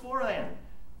stuff beforehand.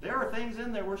 There are things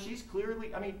in there where she's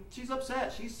clearly, she's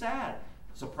upset. She's sad.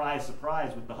 Surprise,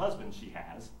 surprise with the husband she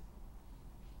has.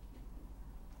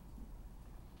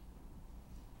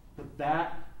 But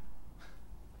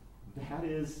That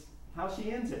is how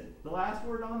she ends it. The last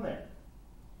word on there.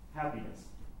 Happiness.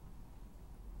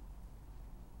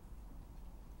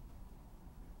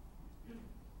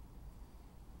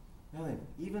 Now then,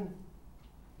 even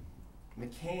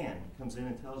McCann comes in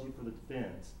and tells you for the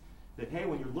defense that, hey,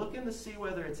 when you're looking to see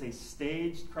whether it's a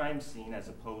staged crime scene as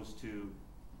opposed to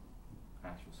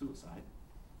actual suicide,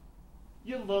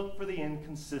 you look for the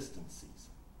inconsistencies.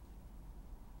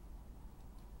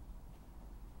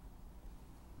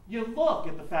 You look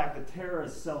at the fact that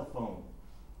Tera's cell phone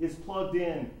is plugged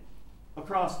in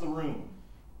across the room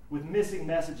with missing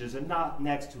messages and not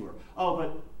next to her.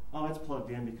 Oh, it's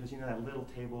plugged in because, you know, that little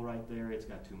table right there, it's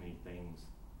got too many things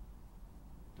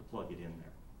to plug it in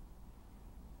there.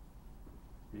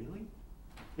 Really?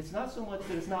 It's not so much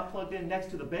that it's not plugged in next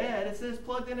to the bed, it's that it's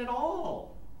plugged in at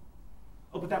all.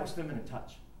 Oh, but that was feminine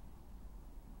touch.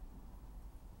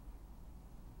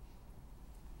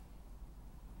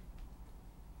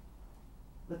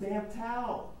 The damn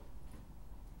towel.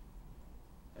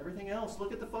 Everything else,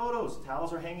 look at the photos.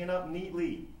 Towels are hanging up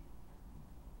neatly.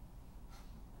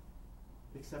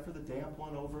 Except for the damp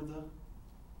one over the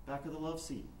back of the love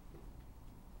seat.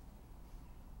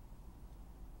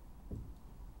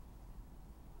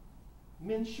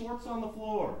 Men's shorts on the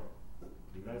floor.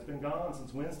 Levi's been gone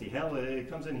since Wednesday. Hell, it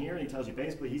comes in here and he tells you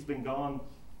basically he's been gone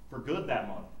for good that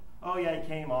month. Oh yeah, he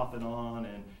came off and on,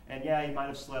 and yeah, he might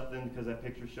have slept in because that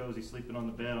picture shows he's sleeping on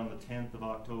the bed on the 10th of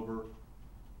October.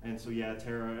 And so yeah,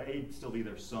 Tera, he'd still be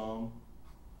there some.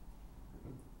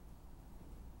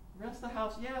 The rest of the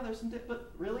house, yeah, there's some,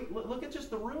 but really, look at just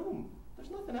the room.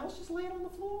 There's nothing else, just laying on the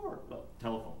floor. Well,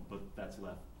 telephone, but that's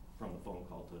left from the phone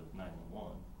call to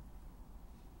 911.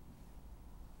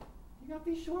 You got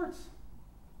these shorts.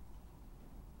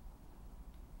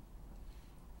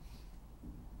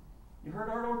 You heard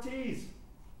Art Ortiz.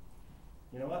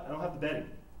 You know what? I don't have the bedding,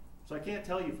 so I can't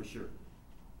tell you for sure.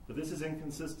 But this is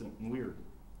inconsistent and weird.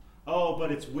 Oh,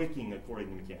 but it's wicking, according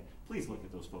to McCann. Please look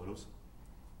at those photos.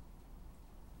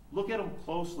 Look at them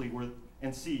closely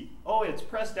and see. Oh, it's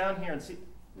pressed down here and see.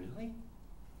 Really?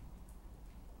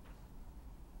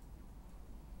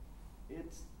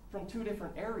 It's from two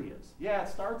different areas. Yeah, it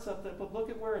starts up there, but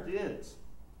look at where it is.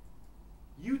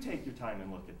 You take your time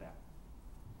and look at that.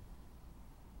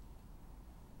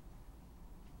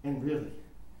 And really,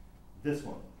 this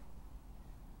one.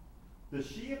 Does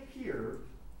she appear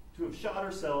to have shot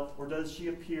herself, or does she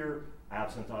appear,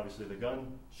 absent obviously the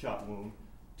gunshot wound,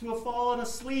 to have fallen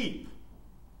asleep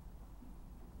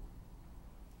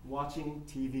watching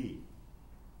TV?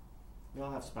 We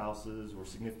all have spouses or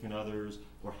significant others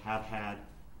or have had.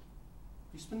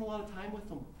 You spend a lot of time with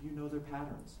them. You know their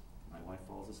patterns. My wife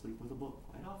falls asleep with a book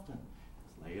quite often.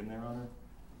 It's laying there on her.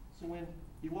 So when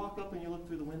you walk up and you look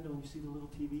through the window and you see the little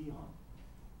TV on,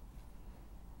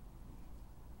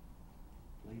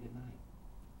 late at night,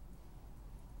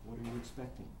 what are you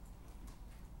expecting?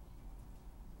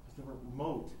 Because the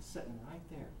remote is sitting right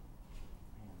there.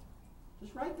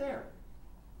 Just right there.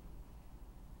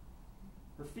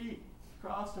 Her feet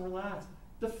crossed and relaxed.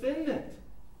 Defendant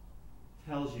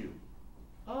tells you,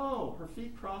 oh, her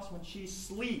feet crossed when she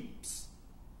sleeps.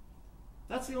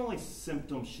 That's the only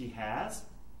symptom she has.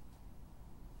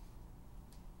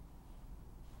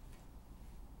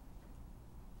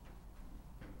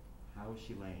 How is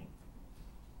she laying?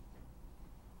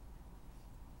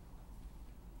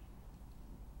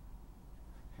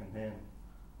 And then,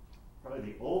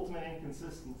 probably the ultimate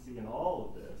inconsistency in all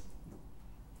of this,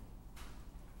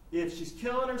 if she's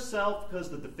killing herself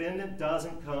because the defendant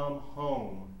doesn't come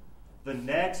home, the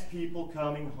next people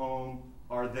coming home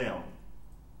are them.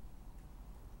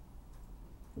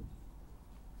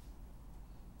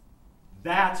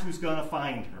 That's who's going to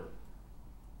find her.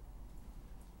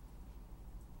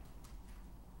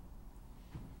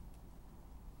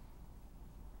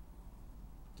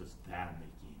 Does that make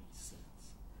any sense?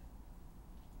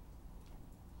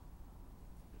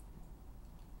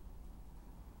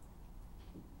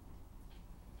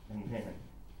 And then,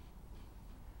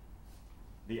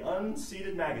 the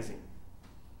unseated magazine.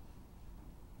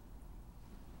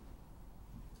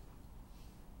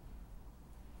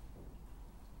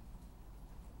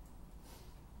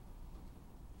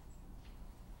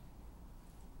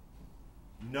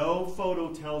 No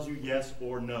photo tells you yes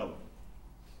or no.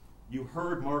 You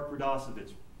heard Mark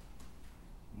Radosevich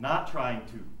not trying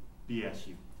to BS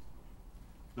you.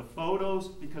 The photos,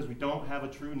 because we don't have a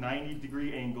true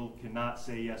 90-degree angle, cannot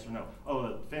say yes or no. Oh,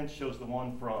 the fence shows the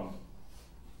one from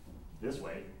this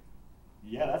way.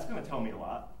 Yeah, that's going to tell me a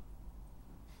lot.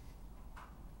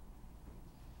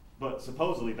 But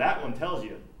supposedly that one tells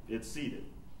you it's seated.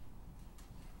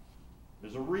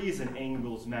 There's a reason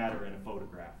angles matter in a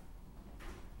photograph.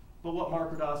 But what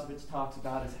Mark Radosevich talks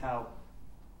about is how,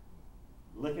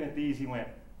 looking at these, he went,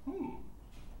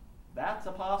 that's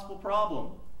a possible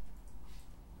problem.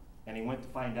 And he went to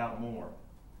find out more.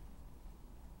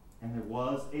 And there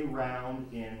was a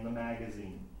round in the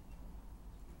magazine,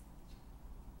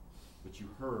 which you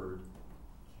heard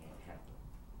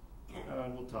can't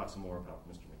happen. We'll talk some more about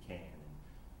Mr. McCann.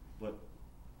 But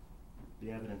the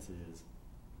evidence is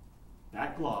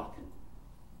that Glock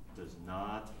does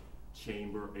not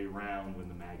chamber a round when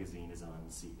the magazine is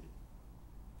unseated.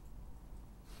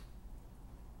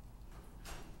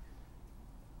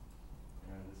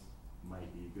 This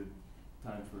might be a good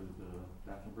time for the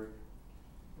bathroom break.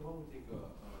 Why don't we take a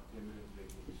 10 minutes break?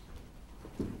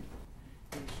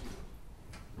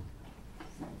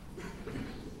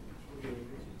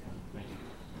 Thank you.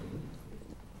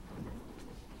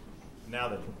 Now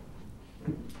then,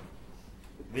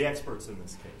 the experts in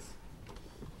this case.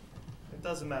 It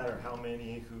doesn't matter how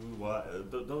many, who,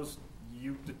 what, those,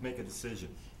 you make a decision.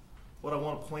 What I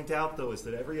want to point out, though, is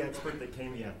that every expert that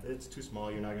came, it's too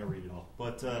small, you're not going to read it all,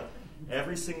 but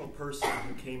every single person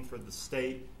who came for the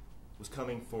state was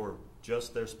coming for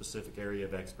just their specific area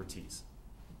of expertise.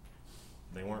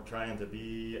 They weren't trying to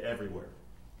be everywhere.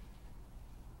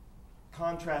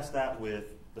 Contrast that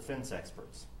with defense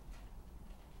experts.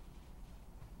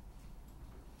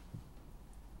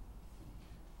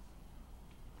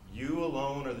 You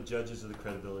alone are the judges of the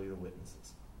credibility of the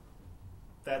witnesses.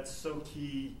 That's so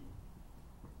key,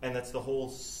 and that's the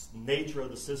whole nature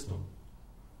of the system.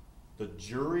 The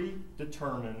jury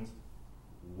determines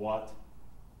what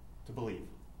to believe.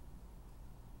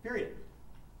 Period.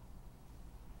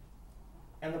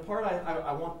 And the part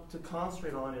I want to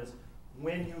concentrate on is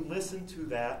when you listen to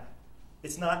that,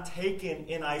 it's not taken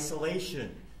in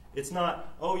isolation. It's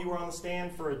not, oh, you were on the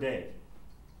stand for a day.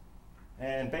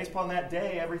 And based upon that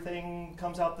day, everything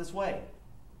comes out this way.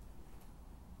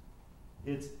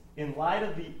 It's in light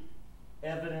of the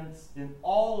evidence, in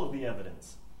all of the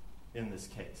evidence in this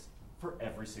case, for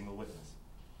every single witness.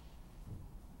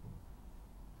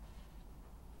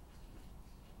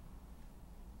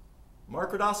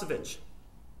 Mark Radosevich.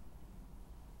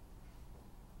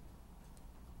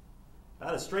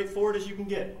 About as straightforward as you can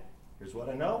get. Here's what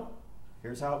I know.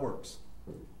 Here's how it works.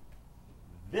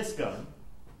 This gun,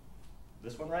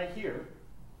 this one right here,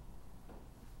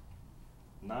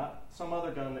 not some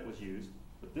other gun that was used,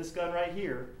 but this gun right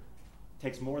here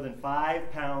takes more than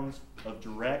 5 pounds of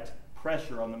direct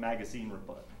pressure on the magazine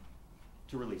butt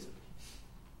to release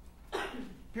it.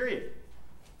 Period.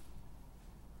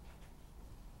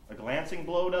 A glancing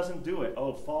blow doesn't do it.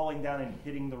 Oh, falling down and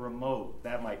hitting the remote,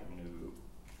 that might no.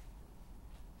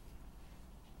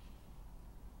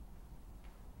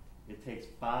 It takes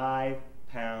 5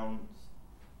 pounds,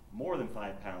 more than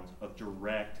 5 pounds of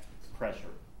direct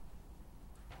pressure.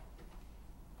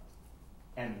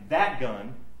 And that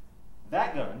gun,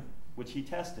 which he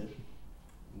tested,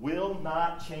 will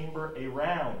not chamber a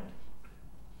round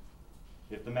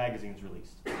if the magazine's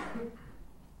released.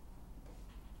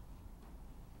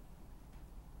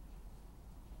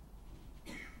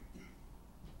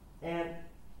 And,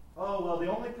 oh, well, the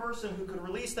only person who could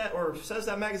release that or says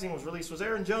that magazine was released was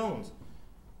Aaron Jones.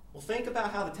 Well, think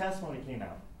about how the testimony came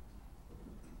out.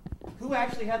 Who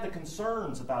actually had the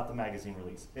concerns about the magazine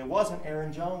release? It wasn't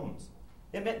Aaron Jones.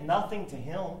 It meant nothing to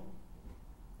him.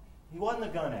 He wasn't a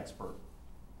gun expert.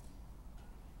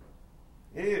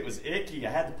 It was icky. I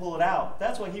had to pull it out.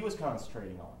 That's what he was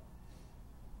concentrating on.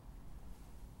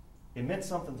 It meant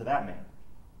something to that man.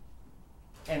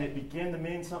 And it began to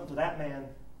mean something to that man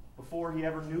before he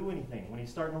ever knew anything, when he's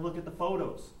starting to look at the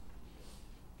photos.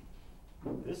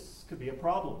 This could be a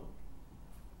problem.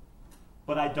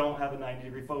 But I don't have a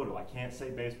 90-degree photo. I can't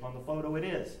say based upon the photo it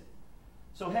is.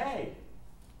 So, hey,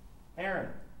 Aaron,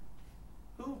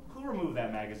 who removed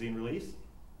that magazine release?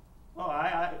 Well,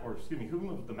 who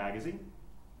removed the magazine?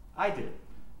 I did.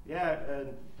 Yeah,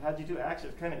 how'd you do it? Actually,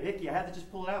 it's kind of icky. I had to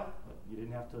just pull it out. But you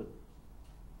didn't have to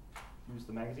use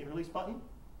the magazine release button?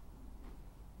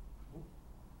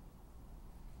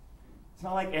 It's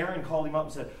not like Aaron called him up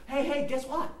and said, hey, guess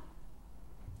what?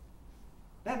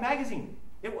 That magazine,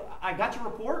 I got your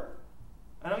report.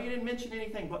 I know you didn't mention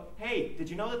anything, but hey,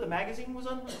 did you know that the magazine was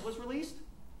released?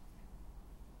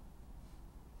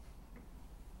 It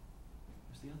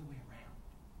was the other way around.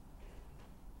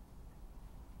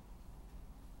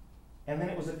 And then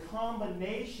it was a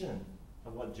combination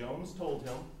of what Jones told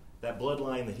him, that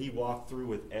bloodline that he walked through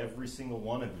with every single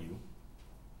one of you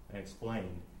and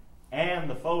explained, and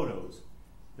the photos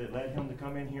that led him to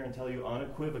come in here and tell you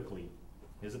unequivocally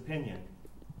his opinion,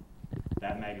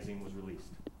 that magazine was released.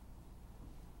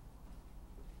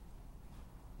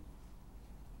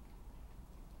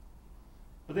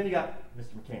 But then you got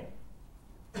Mr. McCann,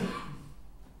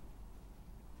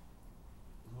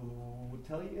 who would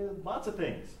tell you lots of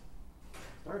things.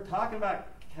 Started talking about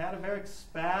cadaveric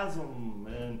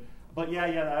spasm, but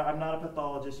yeah, I'm not a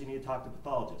pathologist, you need to talk to a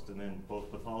pathologist. And then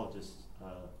both pathologists, no.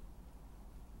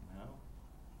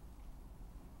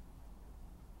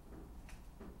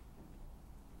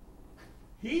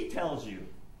 He tells you,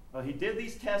 well, he did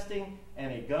these testing,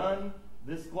 and a gun,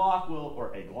 this Glock will,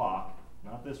 or a Glock,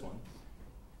 not this one,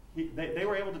 they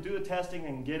were able to do the testing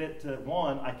and get it to,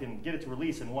 I can get it to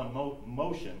release in one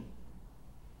motion.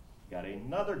 Got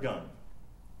another gun.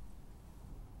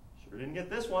 Sure didn't get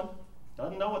this one.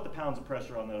 Doesn't know what the pounds of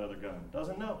pressure on that other gun.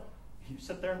 Doesn't know. You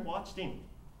sit there and watched him.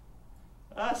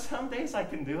 Some days I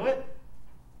can do it.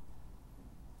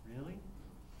 Really?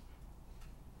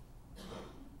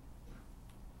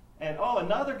 And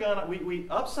another gun, we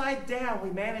upside down, we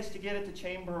managed to get it to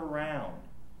chamber around.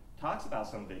 Talks about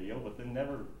some video, but then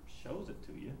never shows it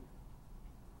to you.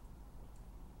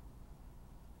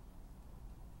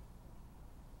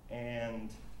 And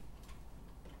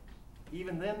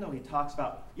even then, though, he talks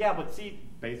about, yeah, but see,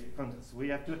 so we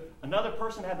have to, another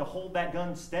person had to hold that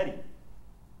gun steady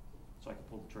so I could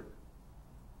pull the trigger.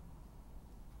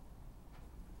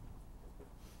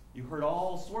 You heard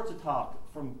all sorts of talk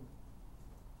from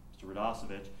Mr.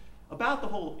 Radosevich about the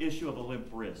whole issue of a limp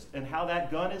wrist and how that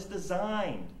gun is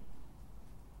designed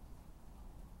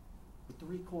with the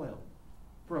recoil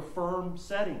for a firm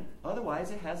setting.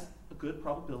 Otherwise, it has a good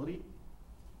probability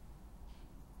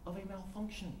of a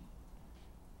malfunction,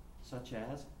 such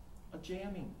as a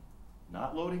jamming,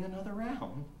 not loading another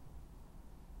round,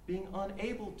 being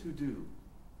unable to do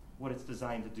what it's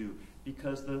designed to do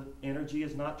because the energy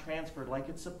is not transferred like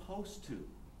it's supposed to.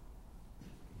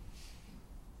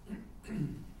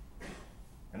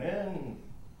 And then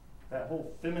that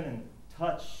whole feminine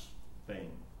touch thing.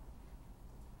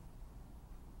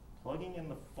 Plugging in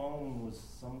the phone was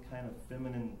some kind of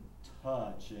feminine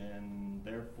touch and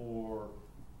therefore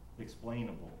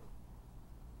explainable.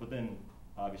 But then,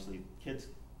 obviously, kids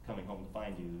coming home to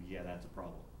find you, yeah, that's a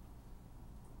problem.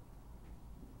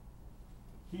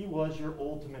 He was your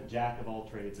ultimate jack of all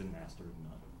trades and master of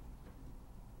none.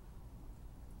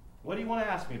 What do you want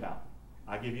to ask me about?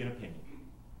 I'll give you an opinion.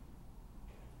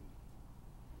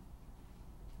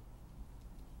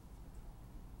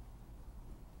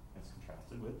 That's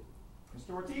contrasted with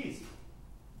Mr. Ortiz,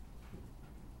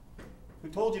 who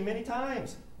told you many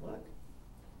times, look,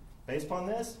 based upon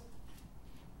this,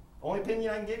 only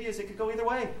opinion I can give you is it could go either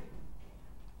way.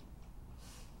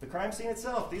 The crime scene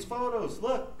itself, these photos,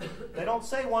 look, they don't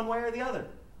say one way or the other.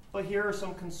 But here are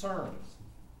some concerns.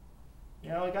 You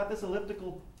know, I got this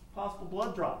elliptical possible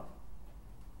blood drop.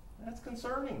 That's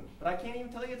concerning, but I can't even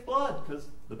tell you it's blood because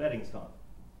the bedding's gone.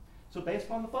 So based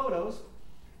upon the photos,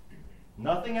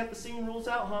 nothing at the scene rules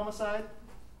out homicide,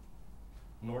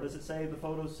 nor does it say the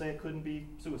photos say it couldn't be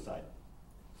suicide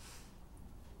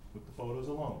with the photos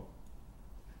alone.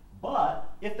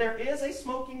 But if there is a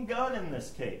smoking gun in this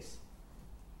case,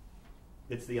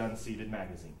 it's the unseated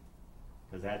magazine,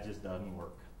 because that just doesn't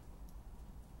work.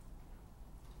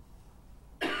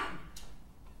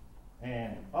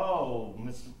 And,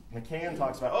 Ms. McCann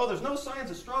talks about, there's no signs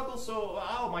of struggle, so,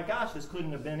 oh my gosh, this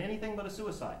couldn't have been anything but a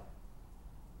suicide.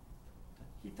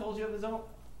 He told you of his own.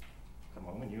 Come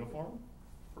home in uniform,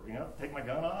 take my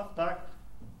gun off, doc.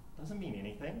 Doesn't mean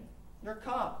anything. You're a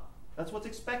cop. That's what's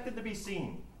expected to be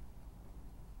seen.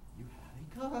 You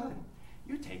have a gun.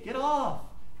 You take it off.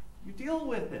 You deal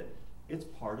with it. It's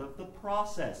part of the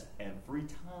process every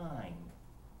time.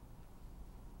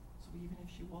 So even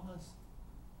if she was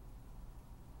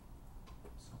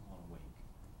somewhat awake,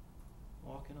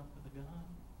 walking up with a gun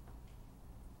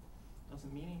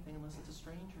doesn't mean anything unless it's a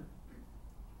stranger.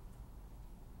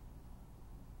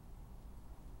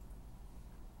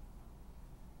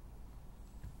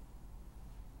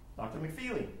 Dr.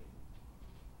 McFeely,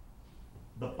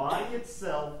 the body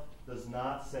itself does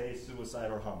not say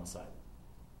suicide or homicide.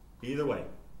 Either way.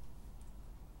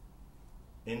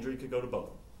 Injury could go to both.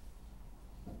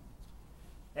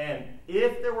 And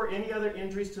if there were any other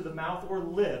injuries to the mouth or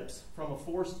lips from a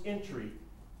forced entry,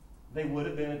 they would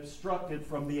have been obstructed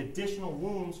from the additional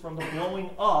wounds from the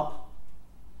blowing up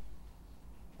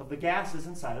of the gases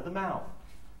inside of the mouth.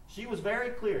 She was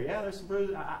very clear. Yeah, there's some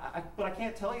bruises, but I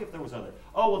can't tell you if there was other.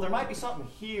 Oh, well, there might be something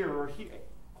here or here.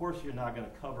 Of course, you're not going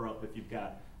to cover up if you've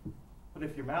got. But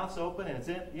if your mouth's open and it's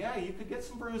in, yeah, you could get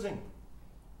some bruising.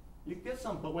 You could get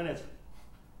some, but when it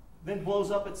then blows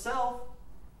up itself,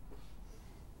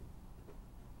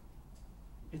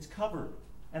 it's covered.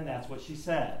 And that's what she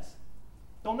says.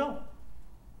 Don't know.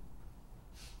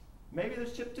 Maybe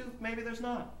there's chip tooth, maybe there's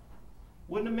not.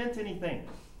 Wouldn't have meant anything,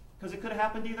 because it could have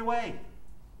happened either way.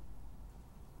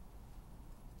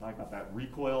 Talk about that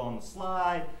recoil on the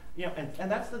slide,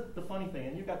 and that's the funny thing.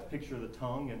 And you've got the picture of the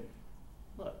tongue, and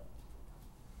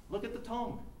look at the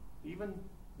tongue. Even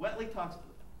Whetley talks.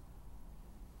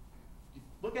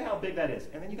 Look at how big that is,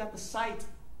 and then you got the sight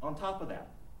on top of that.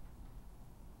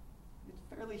 It's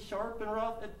fairly sharp and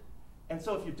rough, and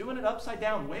so if you're doing it upside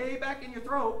down, way back in your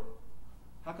throat,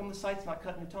 how come the sight's not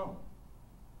cutting your tongue?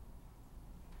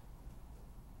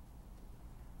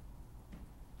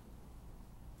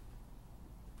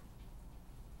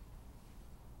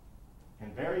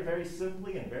 And very, very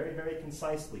simply and very, very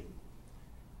concisely,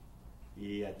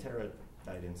 Tera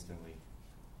died instantly.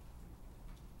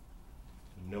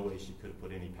 No way she could have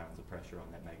put any pounds of pressure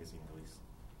on that magazine release.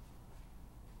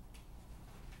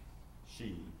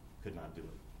 She could not do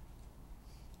it.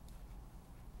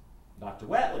 Dr.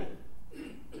 Whetley,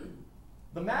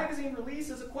 the magazine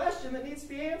release is a question that needs to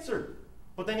be answered,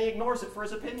 but then he ignores it for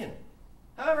his opinion.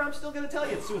 However, I'm still going to tell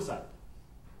you it's suicide.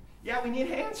 Yeah, we need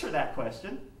to answer that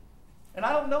question. And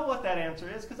I don't know what that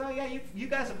answer is, because you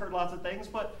guys have heard lots of things,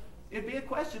 but it'd be a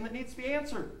question that needs to be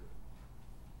answered.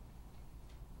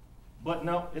 But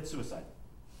no, it's suicide.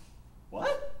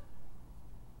 What?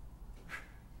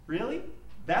 Really?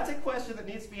 That's a question that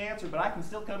needs to be answered, but I can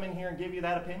still come in here and give you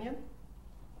that opinion?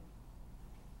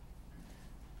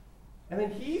 And then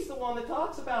he's the one that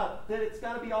talks about that it's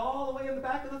got to be all the way in the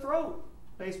back of the throat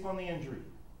based upon the injury.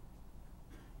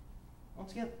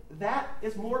 Once again, that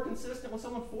is more consistent with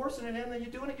someone forcing it in than you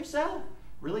doing it yourself.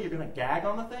 Really? You're going to gag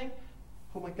on the thing?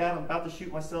 Oh my God, I'm about to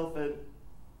shoot myself in.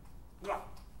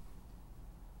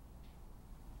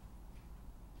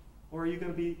 Or are you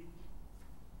going to be...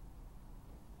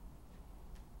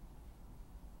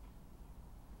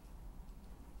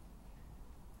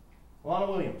 Lana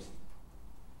Williams.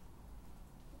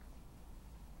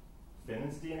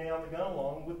 Finnan's DNA on the gun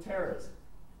along with Tera's.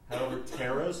 However,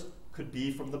 Tera's could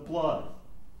be from the blood.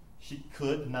 She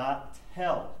could not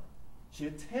tell. She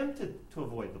attempted to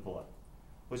avoid the blood,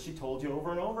 but she told you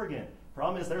over and over again.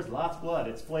 Problem is, there's lots of blood.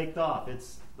 It's flaked off.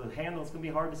 The handle's going to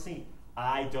be hard to see.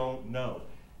 I don't know.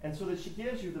 And so that she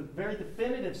gives you the very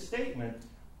definitive statement,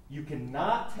 you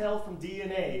cannot tell from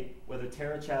DNA whether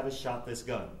Tera Chavez shot this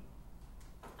gun.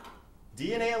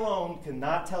 DNA alone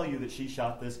cannot tell you that she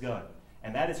shot this gun.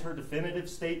 And that is her definitive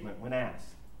statement when asked.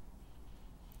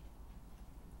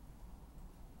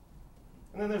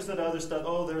 And then there's that other stuff.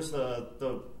 Oh, there's the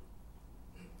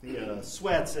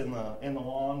sweats in the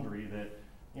laundry that,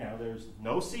 there's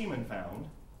no semen found.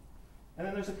 And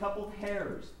then there's a couple of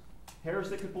hairs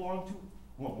that could belong to,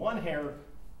 well, one hair,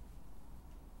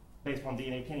 based on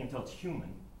DNA, can't even tell it's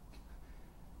human.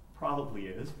 Probably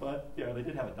is, but they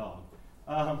did have a dog.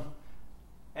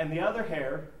 And the other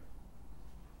hair,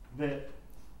 that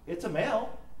it's a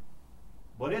male,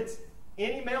 but it's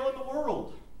any male in the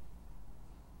world,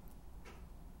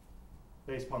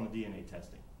 based upon the DNA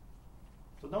testing.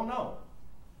 So don't know.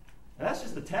 And that's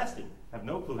just the testing. I have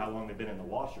no clue how long they've been in the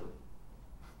washer.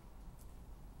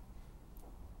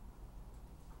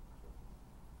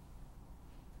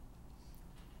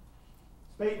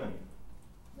 Spateman,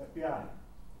 FBI.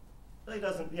 Really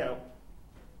doesn't,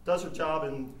 does her job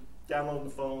in downloading the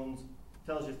phones,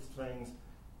 tells you things.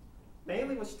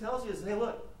 Mainly what she tells you is, hey,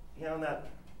 look,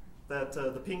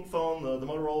 the pink phone, the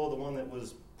Motorola, the one that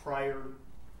was prior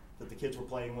that the kids were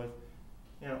playing with,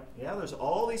 there's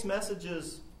all these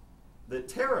messages that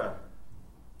Tera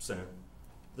sent.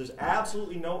 There's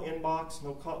absolutely no inbox,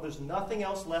 no call. There's nothing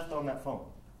else left on that phone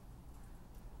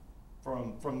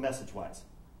from message-wise.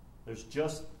 There's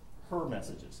just her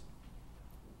messages.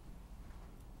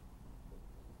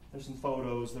 There's some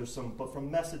photos, but from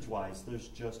message-wise, there's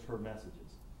just her messages.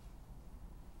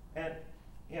 And,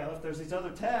 if there's these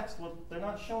other texts, well, they're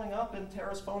not showing up in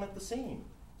Tera's phone at the scene.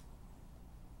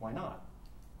 Why not?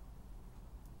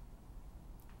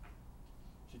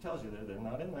 She tells you they're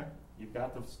not in there. You've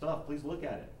got the stuff, please look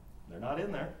at it. They're not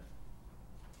in there.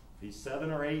 These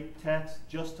 7 or 8 texts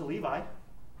just to Levi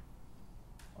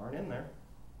aren't in there.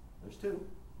 There's 2.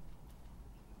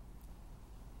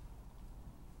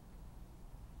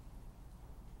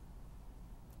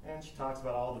 And she talks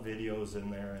about all the videos in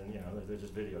there, and they're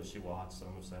just videos she watched. Some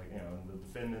of the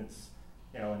defendants,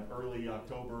 in early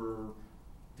October,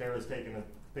 Tera's taking a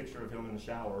picture of him in the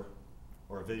shower,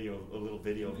 or a little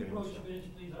video of him in the shower.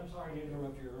 Please, I'm sorry to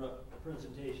interrupt your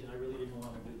presentation. I really didn't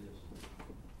want to do this.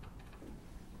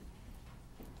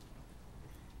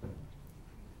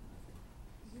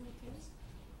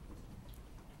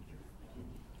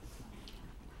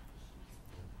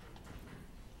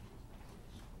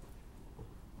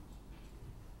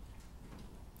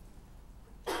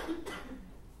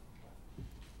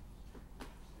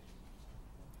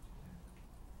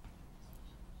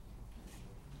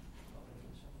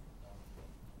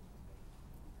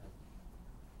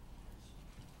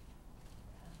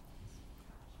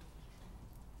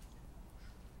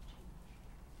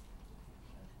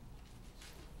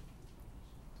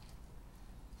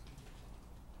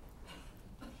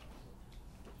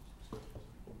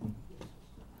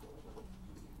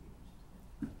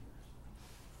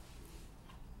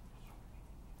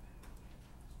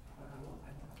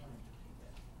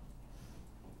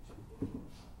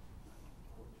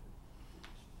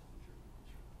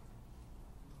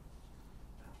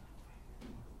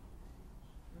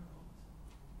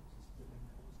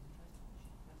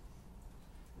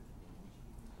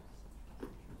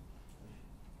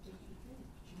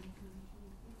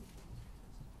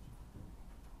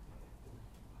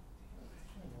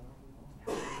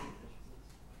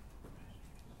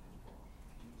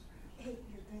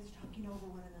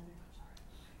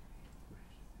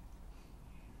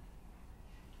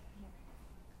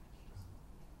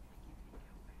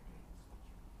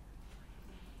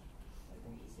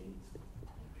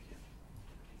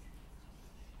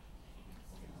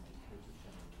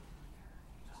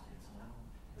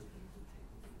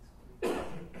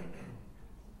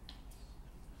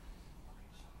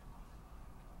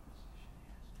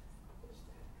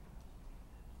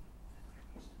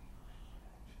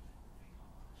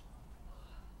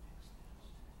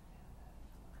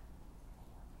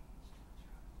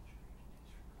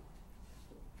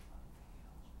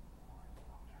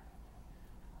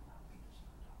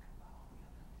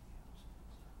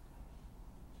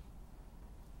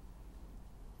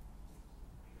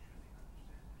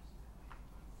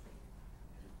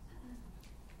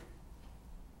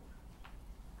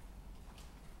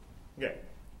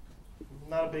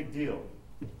 a big deal.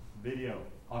 Video,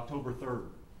 October 3rd.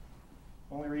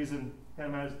 Only reason kind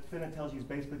of matters, the defendant tells you he's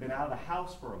basically been out of the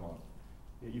house for a month.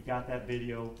 You've got that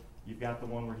video, you've got the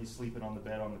one where he's sleeping on the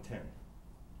bed on the 10th.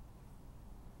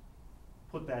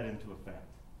 Put that into effect.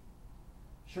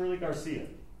 Shirley Garcia.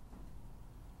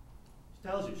 She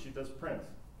tells you she does prints.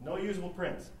 No usable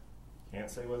prints. Can't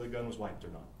say whether the gun was wiped or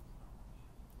not.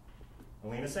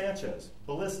 Elena Sanchez,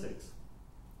 ballistics.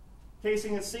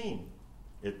 Casing at scene.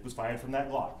 It was fired from that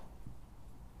Glock.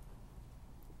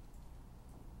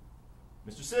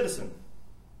 Mr. Citizen.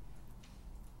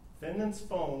 Defendant's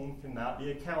phone cannot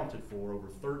be accounted for over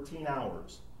 13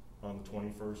 hours on the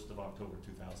 21st of October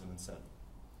 2007.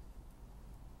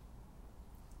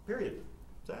 Period.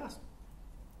 It's asked.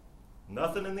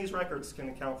 Nothing in these records can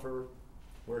account for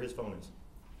where his phone is.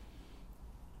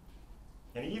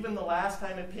 And even the last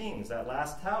time it pings, that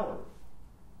last tower,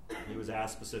 he was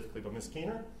asked specifically by Ms.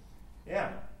 Keener.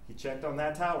 Yeah, he checked on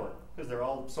that tower because they're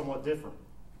all somewhat different.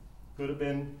 Could have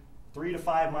been 3 to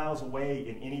 5 miles away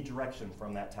in any direction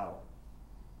from that tower.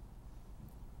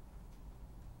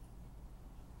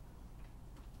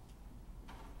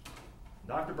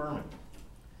 Dr. Berman,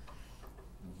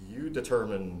 you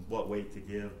determine what weight to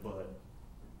give, but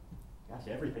gosh,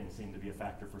 everything seemed to be a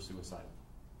factor for suicide.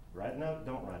 Write a note,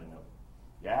 don't write a note.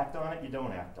 You act on it, you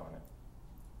don't act on it.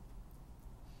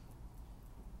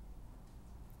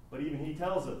 But even he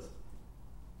tells us,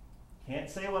 can't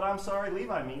say what I'm sorry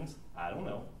Levi means. I don't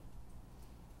know.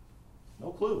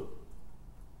 No clue.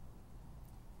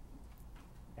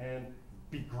 And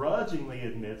begrudgingly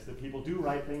admits that people do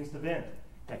write things to vent.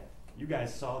 Heck, you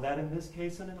guys saw that in this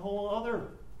case and in a whole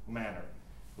other manner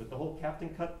with the whole Captain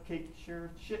Cupcake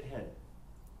Sheriff shithead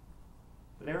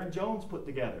that Aaron Jones put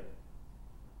together.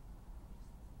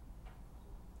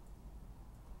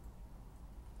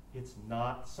 It's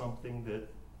not something that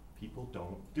people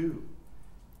don't do.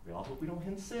 We all hope we don't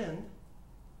hit sin.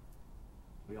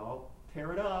 We all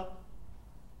tear it up.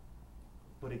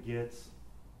 But it gets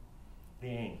the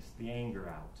angst, the anger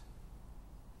out.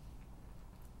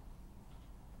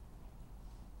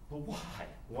 But why?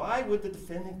 Why would the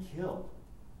defendant kill?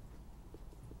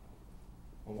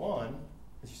 Well, one,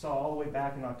 as you saw all the way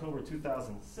back in October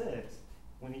 2006,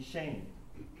 when he's shamed.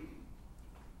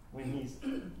 When he's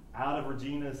out of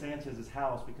Regina Sanchez's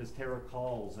house because Tera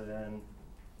calls and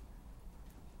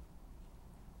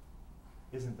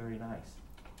isn't very nice.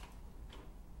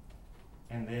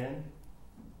 And then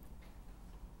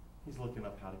he's looking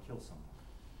up how to kill someone.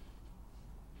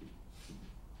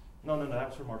 No, that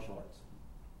was for martial arts.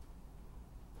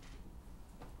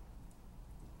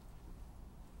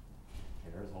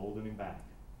 Tera's holding him back.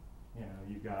 You know,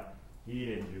 he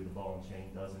didn't do the ball and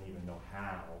chain, doesn't even know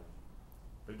how.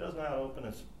 But he does know how to open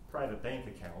a private bank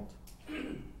account.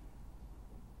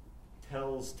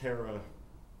 Tells Tera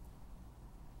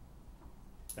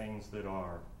things that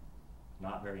are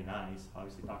not very nice.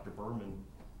 Obviously, Dr. Berman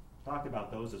talked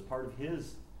about those as part of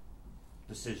his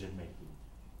decision making.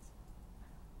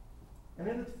 And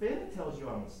then the defendant tells you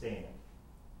on the stand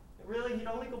that really he'd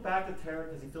only go back to Tera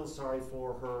because he feels sorry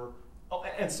for her. Oh,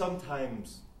 and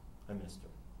sometimes I missed her.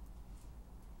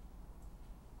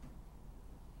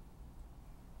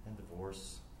 And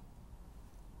divorce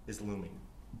is looming.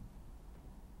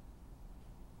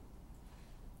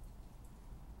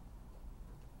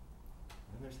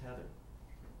 And there's Heather.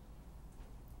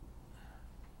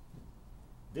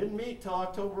 Didn't meet till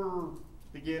October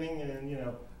beginning, and you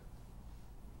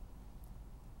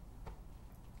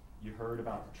heard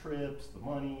about the trips, the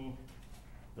money,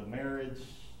 the marriage,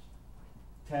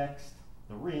 text,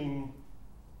 the ring.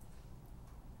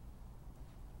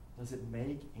 Does it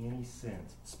make any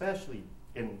sense? Especially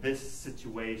in this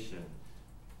situation.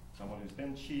 Someone who's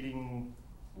been cheating,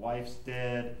 wife's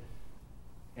dead,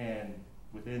 and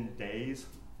within days,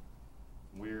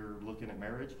 we're looking at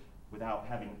marriage without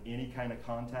having any kind of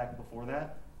contact before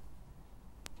that.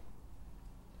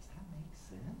 Does that make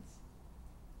sense?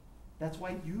 That's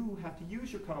why you have to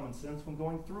use your common sense when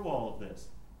going through all of this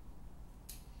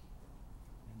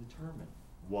and determine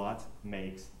what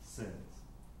makes sense.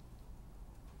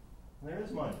 And there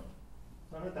is money.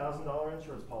 $100,000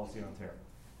 insurance policy on Tera.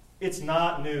 It's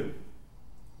not new.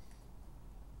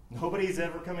 Nobody's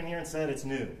ever come in here and said it's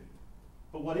new.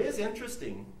 But what is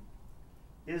interesting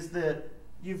is that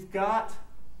you've got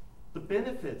the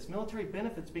benefits, military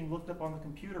benefits, being looked up on the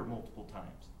computer multiple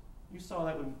times. You saw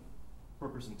that when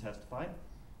Brookerson testified.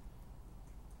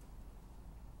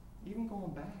 Even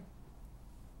going back.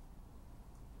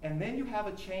 And then you have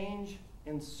a change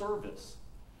in service.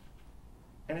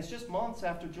 And it's just months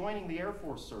after joining the Air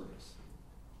Force service.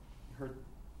 You heard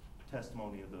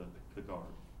testimony of the guard.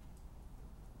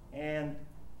 And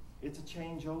it's a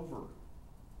changeover.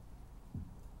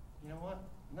 You know what?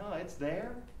 No, it's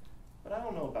there, but I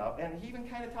don't know about it. And he even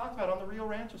kind of talked about it on the Rio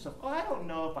Rancho stuff. Oh, I don't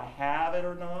know if I have it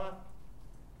or not.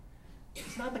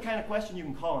 It's not the kind of question you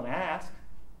can call and ask.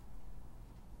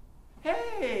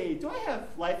 Hey, do I have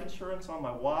life insurance on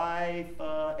my wife?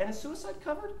 And is suicide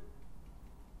covered?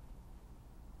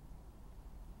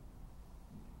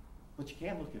 But you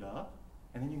can look it up,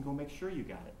 and then you can go make sure you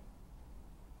got it.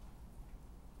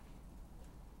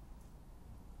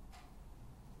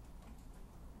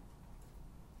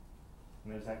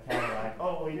 And there's that Cadillac.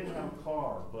 Oh, well, he didn't have a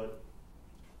car, but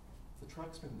the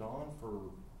truck's been gone for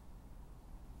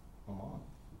a month.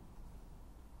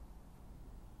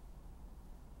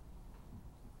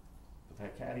 But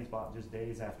that Caddy's bought just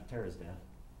days after Tera's death.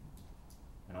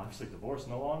 And obviously divorce is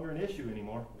no longer an issue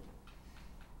anymore.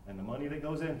 And the money that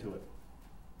goes into it.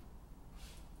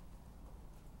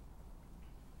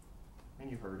 And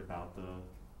you heard about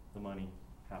the money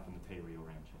happened to Tera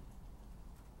Rancho.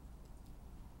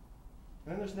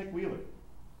 And then there's Nick Wheeler.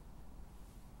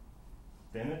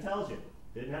 Then it tells you,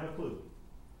 didn't have a clue.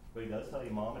 But he does tell you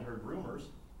Mom had heard rumors.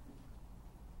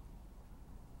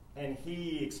 And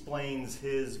he explains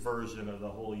his version of the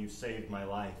whole "you saved my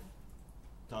life"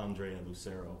 to Andrea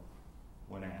Lucero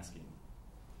when asking.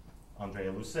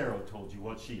 Andrea Lucero told you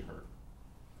what she heard.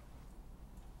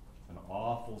 An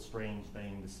awful strange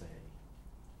thing to say.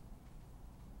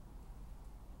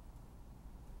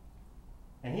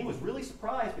 And he was really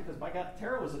surprised because, by God,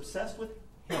 Tera was obsessed with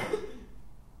him.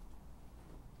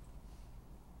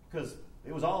 Because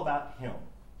it was all about him.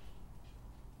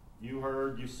 You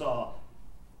heard, you saw.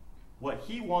 What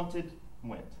he wanted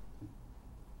went.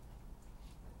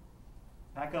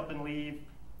 Pack up and leave.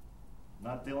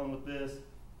 Not dealing with this.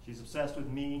 She's obsessed with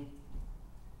me.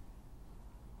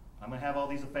 I'm going to have all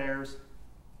these affairs.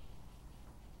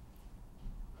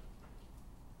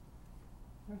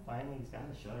 And finally, he's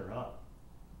got to shut her up.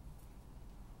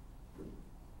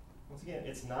 Once again,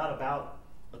 it's not about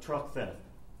a truck theft.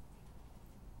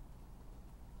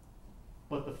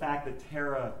 But the fact that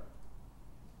Tera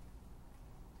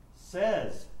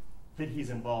says that he's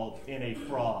involved in a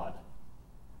fraud.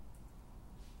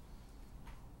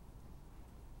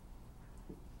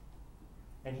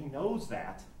 And he knows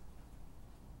that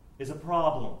is a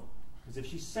problem. Because if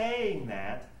she's saying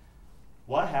that,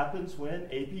 what happens when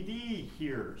APD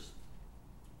hears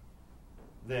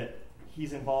that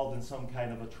he's involved in some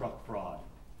kind of a truck fraud?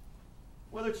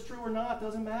 Whether it's true or not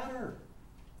doesn't matter.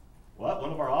 What?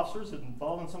 One of our officers is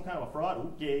involved in some kind of a fraud?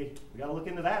 Okay, we got to look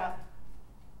into that.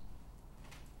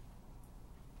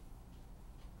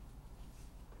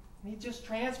 He just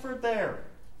transferred there.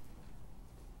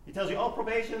 He tells you, oh,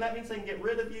 probation, that means they can get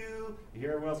rid of you. You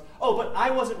hear everyone else, oh, but I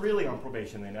wasn't really on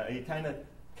probation then. He kind of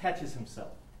catches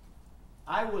himself.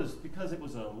 I was, because it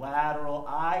was a lateral,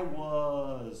 I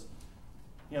was,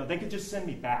 they could just send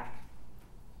me back.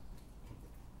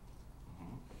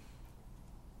 Mm-hmm.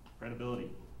 Credibility,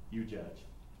 you judge.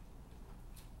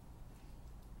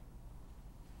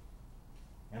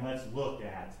 And let's look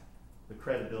at the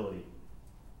credibility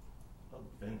of the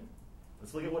defendant.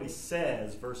 Let's look at what he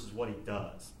says versus what he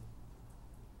does.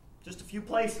 Just a few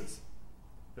places,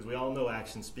 because we all know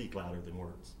actions speak louder than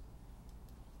words.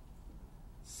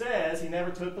 Says he never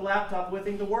took the laptop with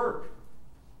him to work.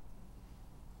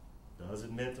 Does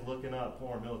admit to looking up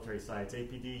foreign military sites,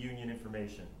 APD union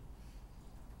information.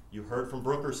 You heard from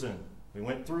Brookerson. We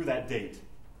went through that date.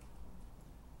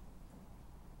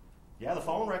 Yeah, the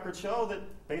phone records show that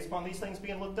based upon these things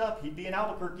being looked up, he'd be in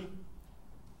Albuquerque.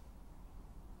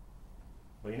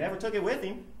 But he never took it with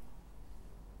him.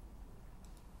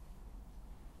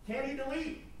 Can he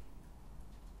delete?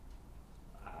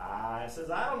 It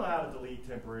says, I don't know how to delete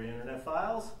temporary internet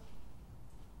files.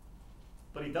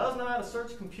 But he does know how to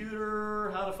search a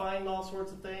computer, how to find all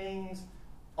sorts of things,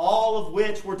 all of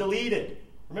which were deleted.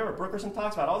 Remember, Brookerson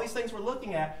talks about all these things we're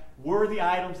looking at were the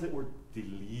items that were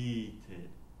deleted.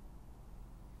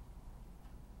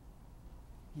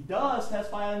 He does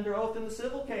testify under oath in the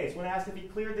civil case when asked if he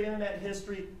cleared the internet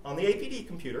history on the APD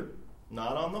computer,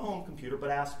 not on the home computer, but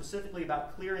asked specifically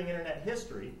about clearing internet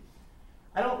history.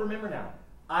 I don't remember now.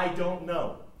 I don't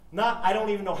know. I don't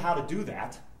even know how to do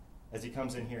that, as he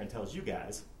comes in here and tells you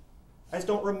guys. I just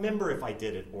don't remember if I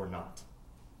did it or not.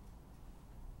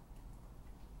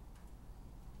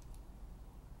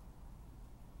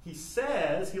 He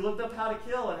says he looked up how to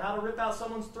kill and how to rip out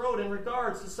someone's throat in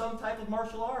regards to some type of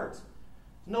martial arts.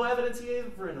 No evidence he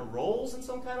ever enrolls in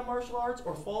some kind of martial arts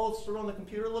or follows through on the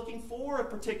computer looking for a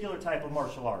particular type of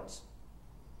martial arts.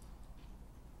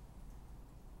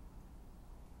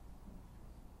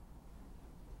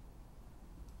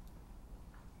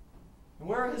 And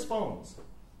where are his phones?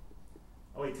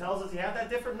 Oh, he tells us he had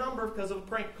that different number because of a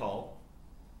prank call.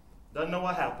 Doesn't know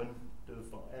what happened to the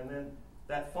phone. And then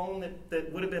that phone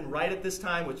that would have been right at this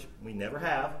time, which we never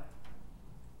have,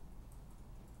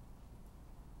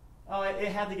 oh, it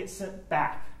had to get sent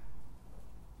back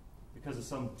because of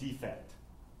some defect,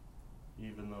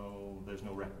 even though there's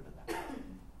no record of that.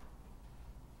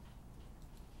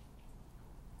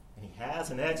 And he has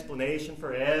an explanation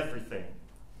for everything.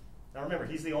 Now remember,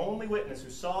 he's the only witness who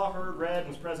saw, heard, read, and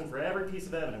was present for every piece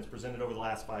of evidence presented over the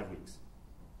last 5 weeks.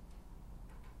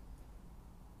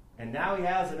 And now he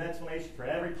has an explanation for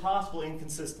every possible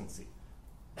inconsistency.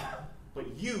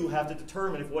 But you have to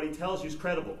determine if what he tells you is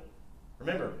credible.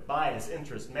 Remember, bias,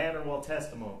 interest, manner while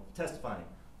testifying,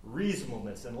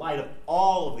 reasonableness in light of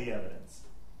all of the evidence.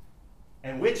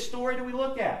 And which story do we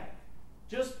look at?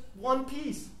 Just one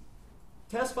piece.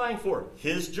 Testifying for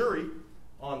his jury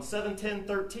on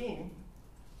 7/10/13,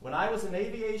 when I was an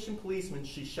aviation policeman,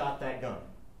 she shot that gun.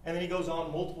 And then he goes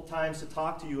on multiple times to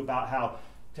talk to you about how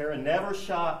Tera never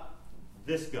shot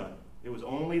this gun. It was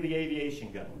only the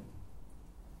aviation gun.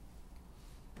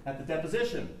 At the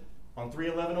deposition on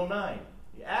 3/11/09,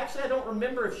 actually I don't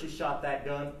remember if she shot that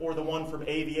gun or the one from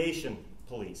aviation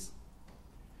police.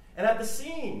 And at the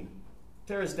scene,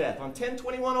 Tera's death, on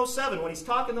 10/21/07, when he's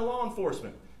talking to law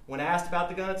enforcement, when asked about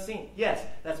the gun at the scene, yes,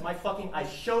 that's my fucking, I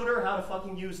showed her how to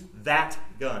fucking use that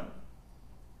gun.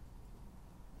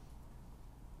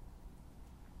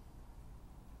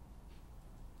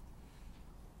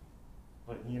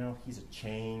 But, you know, he's a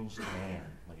changed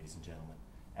man, ladies and gentlemen.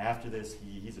 After this,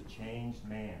 he's a changed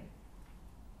man.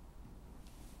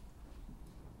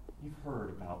 You've heard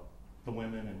about the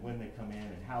women and when they come in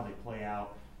and how they play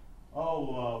out.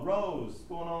 Oh, Rose, what's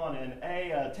going on? And hey,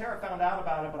 Tera found out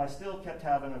about it, but I still kept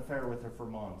having an affair with her for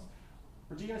months.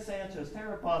 Regina Sanchez,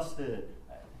 Tera busted.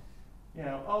 You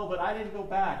know, oh, but I didn't go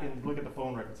back and look at the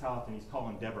phone records. How often he's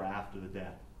calling Deborah after the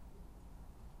death.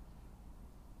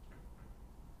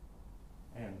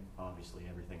 And obviously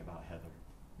everything about Heather.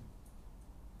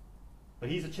 But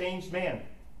he's a changed man.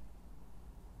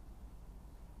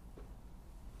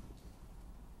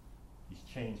 He's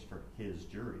changed for his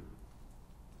jury.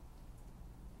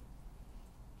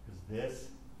 Because this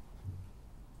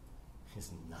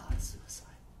is not suicide.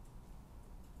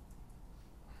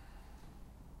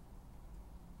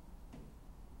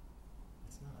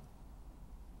 It's not.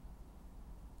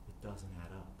 It doesn't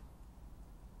add up.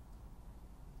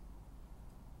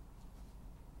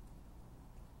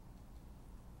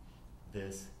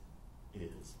 This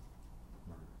is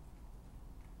murder.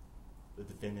 The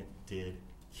defendant did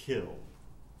kill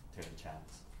Tera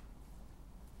Chavez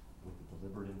with the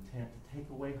deliberate intent to take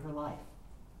away her life.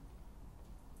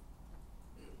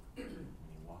 When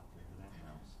he walked into that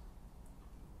house,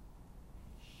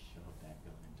 he shoved that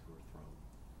gun into her throat,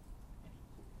 and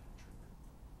he pulled that trigger.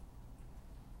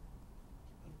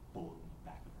 He put a bullet in the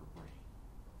back of her brain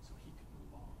so he could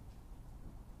move on.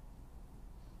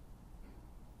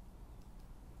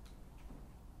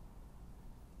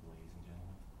 Ladies and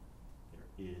gentlemen, there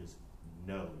is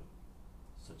no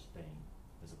such thing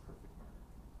as a perfect murder.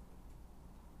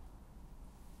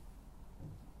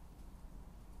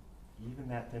 Even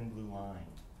that thin blue line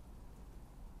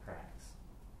cracks.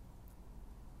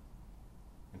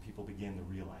 And people begin to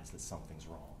realize that something's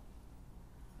wrong.